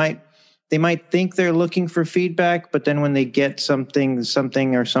might think they're looking for feedback, but then when they get something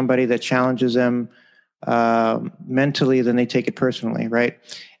or somebody that challenges them mentally, then they take it personally, right?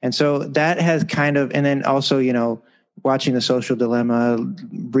 And so that has and then also, watching The Social Dilemma,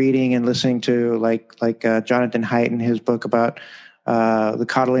 reading and listening to like Jonathan Haidt in his book about the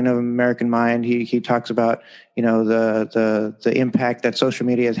coddling of American mind. He talks about, the impact that social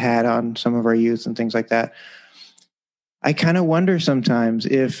media has had on some of our youth and things like that. I kind of wonder sometimes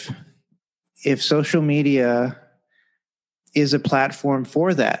if social media is a platform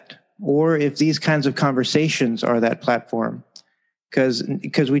for that, or if these kinds of conversations are that platform.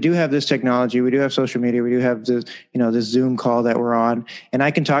 Because we do have this technology, we do have social media, we do have this Zoom call that we're on, and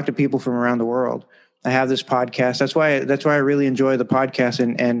I can talk to people from around the world. I have this podcast. That's why I really enjoy the podcast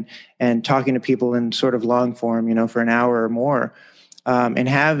and talking to people in sort of long form, for an hour or more, and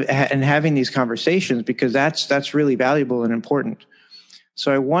having these conversations, because that's really valuable and important.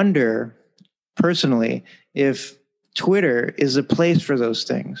 So I wonder personally if Twitter is a place for those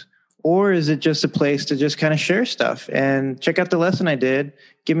things. Or is it just a place to just kind of share stuff and check out the lesson I did,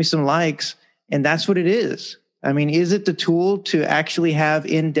 give me some likes, and that's what it is? I mean, is it the tool to actually have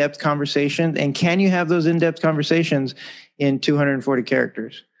in-depth conversations? And can you have those in-depth conversations in 240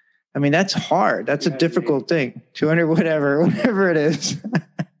 characters? I mean, that's hard. That's a difficult thing. 200, whatever it is.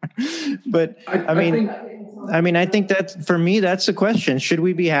 But I think that for me, that's the question. Should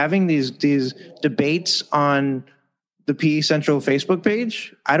we be having these debates on the PE Central Facebook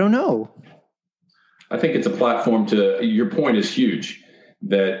page? I don't know. I think it's a platform your point is huge,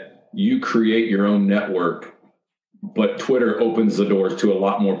 that you create your own network, but Twitter opens the doors to a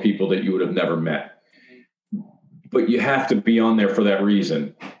lot more people that you would have never met. But you have to be on there for that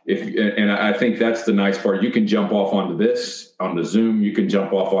reason. And I think that's the nice part. You can jump off onto the Zoom, you can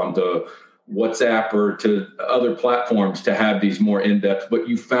jump off onto WhatsApp or to other platforms to have these more in-depth, but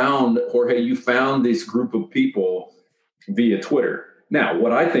Jorge, you found this group of people via Twitter. Now,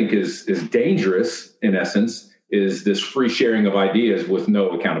 what I think is dangerous, in essence, is this free sharing of ideas with no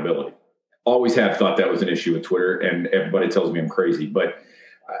accountability. Always have thought that was an issue with Twitter, and everybody tells me I'm crazy, but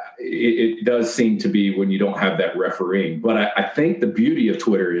it does seem to be when you don't have that refereeing. But I think the beauty of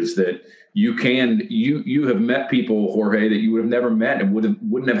Twitter is that you have met people, Jorge, that you would have never met and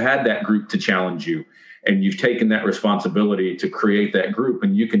wouldn't have had that group to challenge you. And you've taken that responsibility to create that group,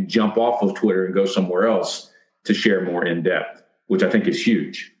 and you can jump off of Twitter and go somewhere else to share more in depth, which I think is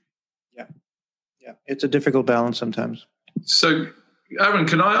huge. Yeah. It's a difficult balance sometimes. So, Aaron,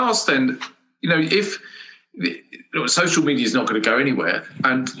 can I ask then, if social media is not going to go anywhere,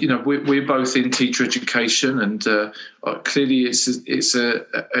 and, we're both in teacher education, and clearly is it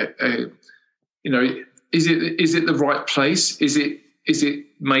the right place? Is it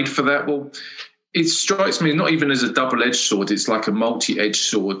made for that? Well, it strikes me not even as a double-edged sword, it's like a multi-edged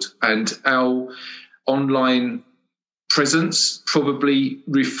sword, and our online presence probably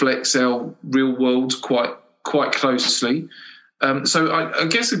reflects our real world quite closely. So I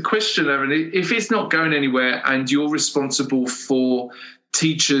guess the question, Aaron, if it's not going anywhere and you're responsible for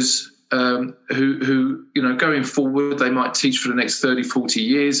teachers who going forward, they might teach for the next 30, 40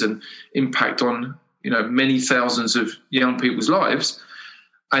 years and impact on, many thousands of young people's lives,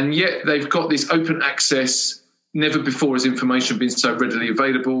 and yet they've got this open access. Never before has information been so readily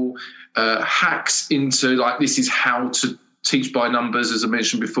available. Hacks into this is how to teach by numbers, as I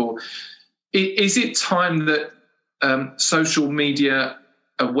mentioned before. Is it time that social media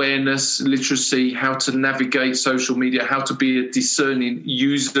awareness, literacy, how to navigate social media, how to be a discerning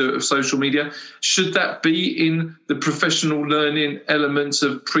user of social media, should that be in the professional learning elements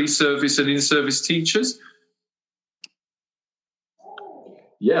of pre-service and in-service teachers?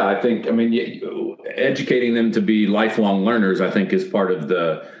 Yeah, I think, educating them to be lifelong learners, I think, is part of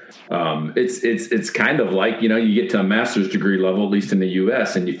the, it's kind of like, you get to a master's degree level, at least in the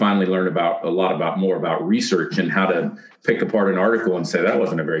US, and you finally learn more about research and how to pick apart an article and say, that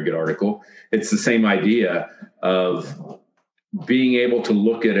wasn't a very good article. It's the same idea of being able to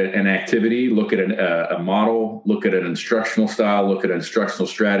look at an activity, look at a model, look at an instructional style, look at an instructional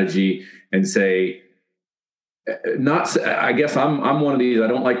strategy and say, I guess I'm one of these, I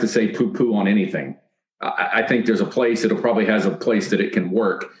don't like to say poo-poo on anything. I think there's a place, it'll probably has a place that it can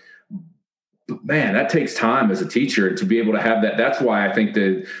work. But man, that takes time as a teacher to be able to have that. That's why I think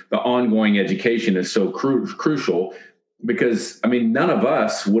the ongoing education is so crucial, because none of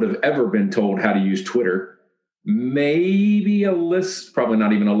us would have ever been told how to use Twitter. Maybe probably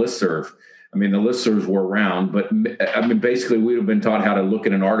not even a listserv. The listservs were around, but basically we would have been taught how to look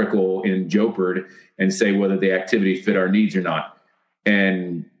at an article in Jeopardy and say whether the activity fit our needs or not.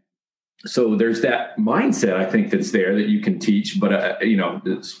 And so there's that mindset, I think, that's there that you can teach, but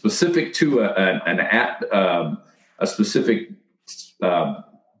specific to a specific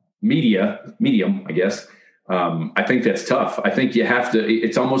medium, I guess. I think that's tough. I think you have to.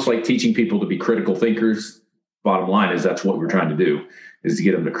 It's almost like teaching people to be critical thinkers. Bottom line is that's what we're trying to do, is to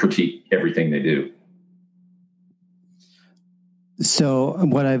get them to critique everything they do. So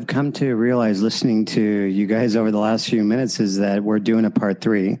what I've come to realize listening to you guys over the last few minutes is that we're doing a part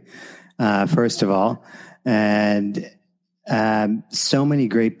 3, first of all. And so many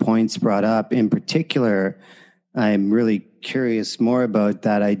great points brought up. In particular, I'm really curious more about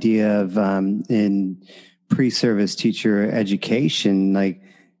that idea of in pre-service teacher education, like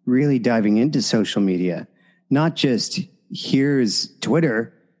really diving into social media, not just here's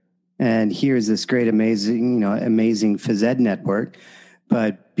Twitter and here's this great, amazing phys ed network,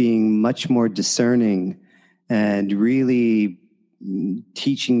 but being much more discerning and really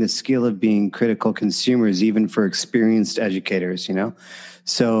teaching the skill of being critical consumers, even for experienced educators,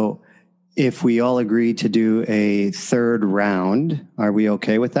 So if we all agree to do a third round, are we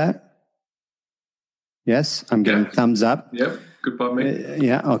okay with that? Yes, I'm getting thumbs up. Yep, good by me.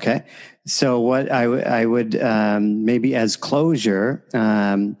 Yeah, okay. So what I would maybe as closure,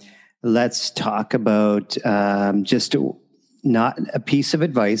 let's talk about just not a piece of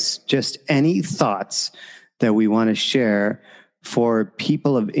advice, just any thoughts that we want to share for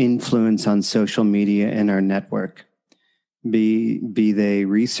people of influence on social media in our network. Be they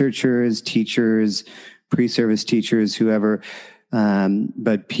researchers, teachers, pre-service teachers, whoever,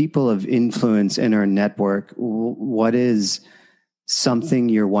 but people of influence in our network. What is something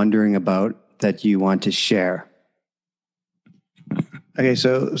you're wondering about that you want to share? Okay,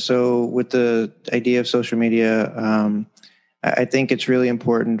 so with the idea of social media, I think it's really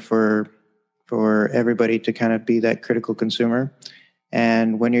important for everybody to kind of be that critical consumer.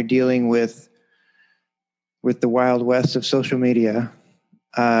 And when you're dealing with the wild west of social media,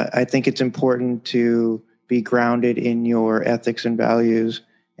 I think it's important to be grounded in your ethics and values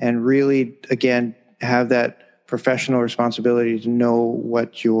and really, again, have that professional responsibility to know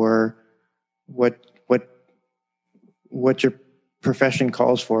what your profession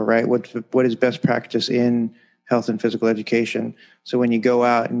calls for, right? What is best practice in health and physical education. So when you go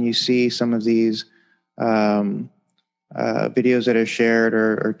out and you see some of these videos that are shared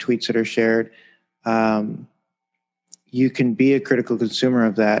or tweets that are shared, you can be a critical consumer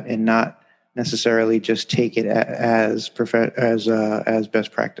of that and not necessarily just take it as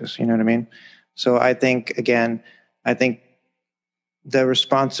best practice. You know what I mean? So I think the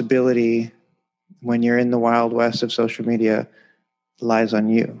responsibility when you're in the wild west of social media lies on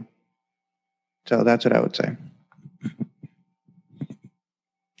you. So that's what I would say.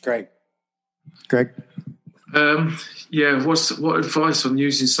 Greg. What advice on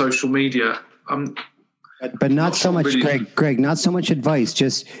using social media? But not so much, really. Greg, not so much advice,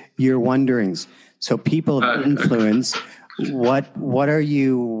 just your wonderings. So people of influence, what are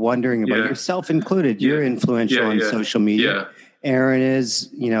you wondering about? Yourself included, you're influential on social media. Yeah. Aaron is,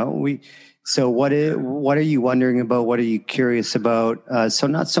 so what are you wondering about? What are you curious about? So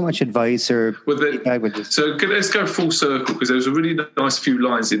not so much advice or feedback with this. So let's go full circle, because there was a really nice few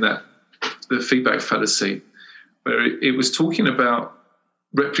lines in the feedback fallacy, where it was talking about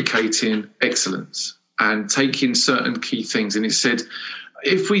replicating excellence and taking certain key things. And it said,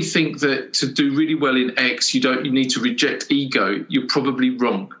 if we think that to do really well in X, you need to reject ego, you're probably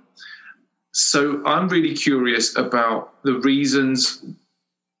wrong. So I'm really curious about the reasons,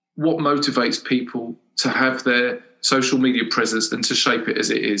 what motivates people to have their social media presence and to shape it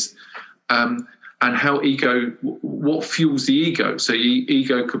as it is, and how what fuels the ego. So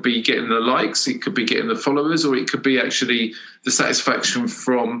ego could be getting the likes, it could be getting the followers, or it could be actually the satisfaction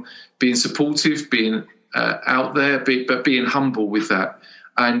from being supportive, being out there, but being humble with that.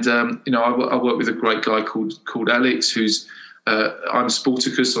 And I work with a great guy called Alex, who's I'm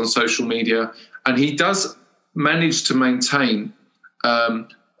Sporticus on social media, and he does manage to maintain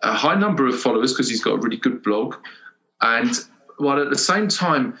a high number of followers because he's got a really good blog, and while at the same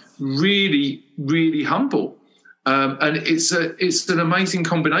time really, really humble. And it's an amazing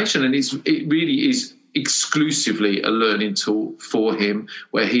combination, and it really is exclusively a learning tool for him,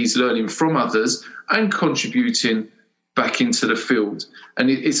 where he's learning from others and contributing back into the field. And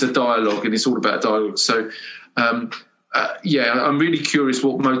it's a dialogue, and it's all about dialogue. So, I'm really curious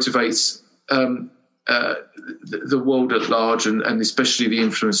what motivates the world at large, and especially the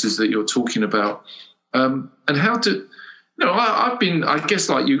influences that you're talking about, and how to. I've been, I guess,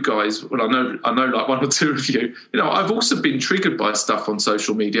 like you guys. Well, I know, like one or two of you. I've also been triggered by stuff on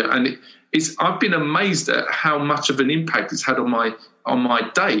social media, and I've been amazed at how much of an impact it's had on my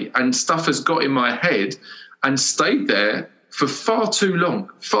day, and stuff has got in my head and stayed there for far too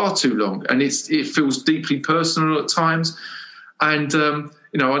long, and it feels deeply personal at times. And I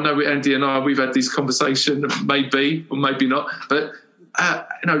know Andy and I, we've had this conversation, maybe or maybe not, but.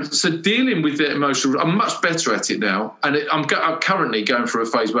 So dealing with the emotional, I'm much better at it now, and I'm currently going through a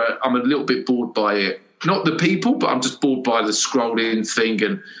phase where I'm a little bit bored by it. Not the people, but I'm just bored by the scrolling thing,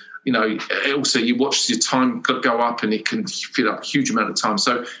 and also you watch your time go up, and it can fill up a huge amount of time.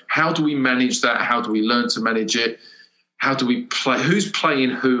 So how do we manage that? How do we learn to manage it? how do we play? Who's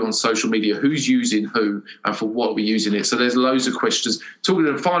playing who on social media? Who's using who, and for what are we using it? So there's loads of questions. Talking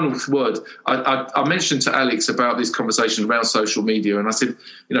to the final word, I mentioned to Alex about this conversation around social media, and I said,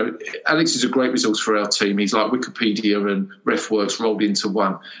 Alex is a great resource for our team. He's like Wikipedia and RefWorks rolled into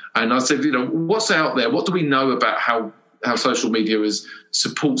one. And I said, what's out there? What do we know about how social media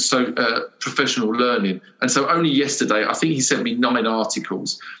supports professional learning? And so only yesterday, I think he sent me 9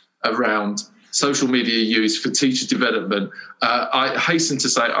 articles around social media use for teacher development. I hasten to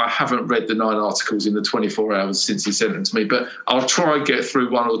say I haven't read the 9 articles in the 24 hours since he sent them to me, but I'll try and get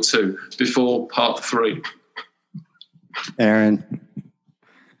through 1 or 2 before part 3. Aaron.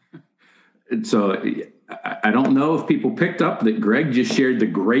 So I don't know if people picked up that Greg just shared the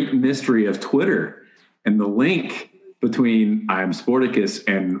great mystery of Twitter and the link between I Am Sporticus,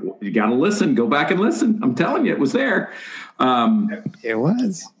 and you got to listen. Go back and listen. I'm telling you, it was there. It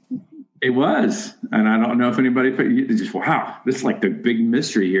was. It was, and I don't know if anybody just wow, this is like the big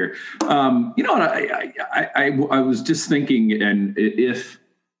mystery here. I was just thinking, and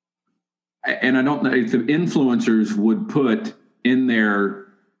I don't know if the influencers would put in their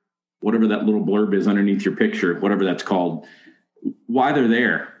whatever that little blurb is underneath your picture, whatever that's called, why they're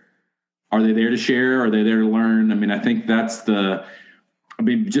there. Are they there to share? Are they there to learn? I mean, I think just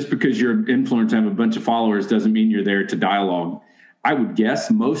because you're an influencer and have a bunch of followers doesn't mean you're there to dialogue. I would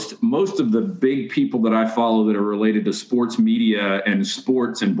guess most of the big people that I follow that are related to sports media and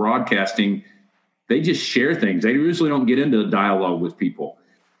sports and broadcasting, they just share things. They usually don't get into a dialogue with people.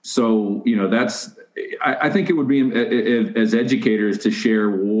 So, I think it would be as educators to share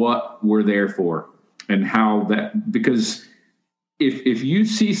what we're there for and how that, because if you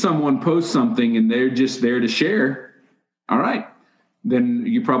see someone post something and they're just there to share, all right, then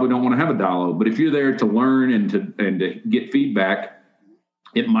you probably don't want to have a dialogue. But if you're there to learn and to get feedback,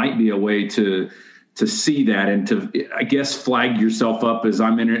 it might be a way to see that and to, I guess, flag yourself up as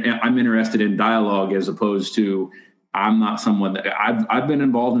I'm interested in dialogue, as opposed to I'm not someone that I've been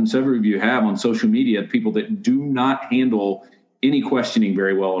involved in. Several of you have on social media, people that do not handle any questioning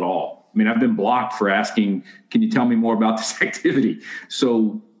very well at all. I mean, I've been blocked for asking, can you tell me more about this activity?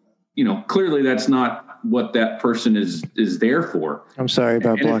 So, clearly that's not what that person is there for. I'm sorry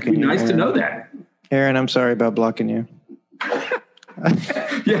about blocking you. Nice to know that. Aaron, I'm sorry about blocking you.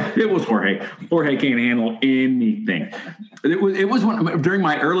 Yeah, it was Jorge. Jorge can't handle anything. It was during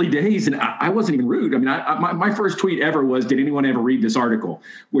my early days, and I wasn't even rude. I mean, my first tweet ever was, "Did anyone ever read this article?"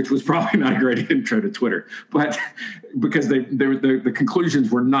 Which was probably not a great intro to Twitter, but because the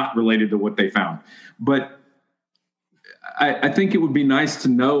conclusions were not related to what they found. But I think it would be nice to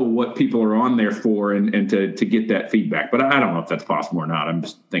know what people are on there for and to get that feedback. But I don't know if that's possible or not. I'm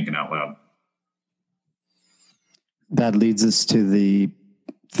just thinking out loud. That leads us to the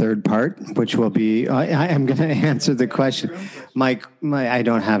third part, which will be, I am going to answer the question. Mike, I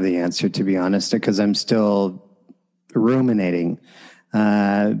don't have the answer, to be honest, because I'm still ruminating.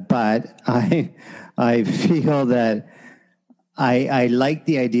 But I feel that I like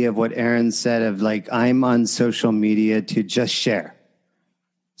the idea of what Aaron said of I'm on social media to just share.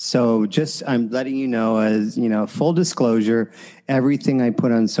 So I'm letting you know, as full disclosure, everything I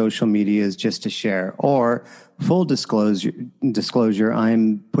put on social media is just to share. Or full disclosure,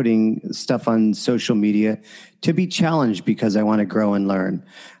 I'm putting stuff on social media to be challenged because I want to grow and learn.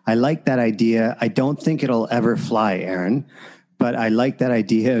 I like that idea. I don't think it'll ever fly, Aaron, but I like that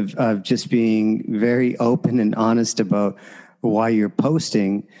idea of just being very open and honest about why you're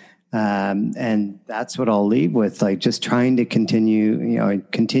posting. And that's what I'll leave with, just trying to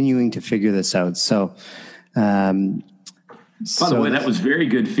continuing to figure this out. So, by the way, that was very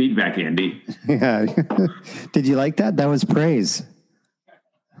good feedback, Andy. Yeah. Did you like that? That was praise.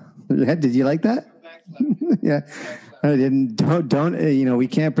 Yeah, did you like that? Yeah. I didn't. Don't. We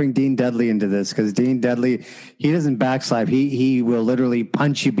can't bring Dean Dudley into this because Dean Dudley, he doesn't backslap. He will literally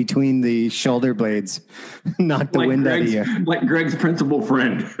punch you between the shoulder blades, knock the wind out of you. Like Greg's principal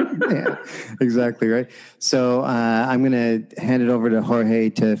friend. Yeah, exactly right. So I'm going to hand it over to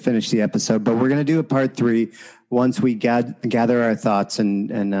Jorge to finish the episode, but we're going to do a part 3 once we gather our thoughts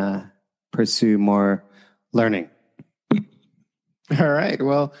and pursue more learning. All right.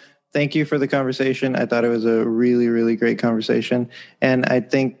 Well, thank you for the conversation. I thought it was a really, really great conversation. And I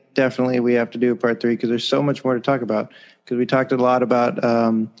think definitely we have to do a part 3 because there's so much more to talk about. Because we talked a lot about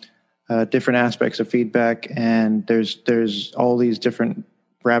different aspects of feedback, and there's all these different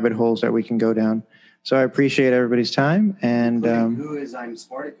rabbit holes that we can go down. So I appreciate everybody's time. And who is I'm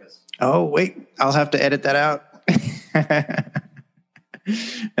Sporticus? Oh, wait, I'll have to edit that out.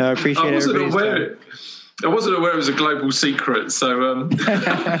 No, I appreciate everybody's time. I wasn't aware it was a global secret. So,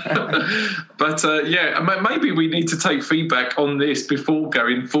 maybe we need to take feedback on this before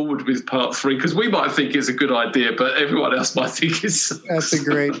going forward with part 3, because we might think it's a good idea, but everyone else might think it's. That's a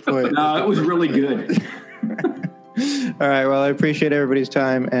great point. No, it was really good. All right. Well, I appreciate everybody's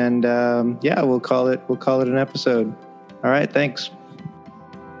time, and we'll call it an episode. All right. Thanks.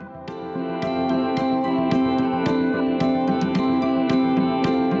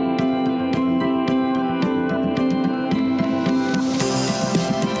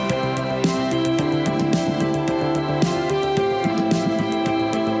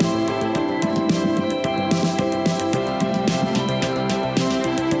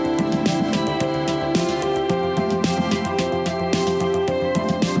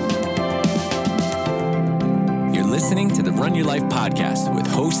 Run Your Life podcast with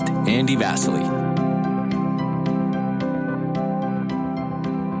host Andy Vasily.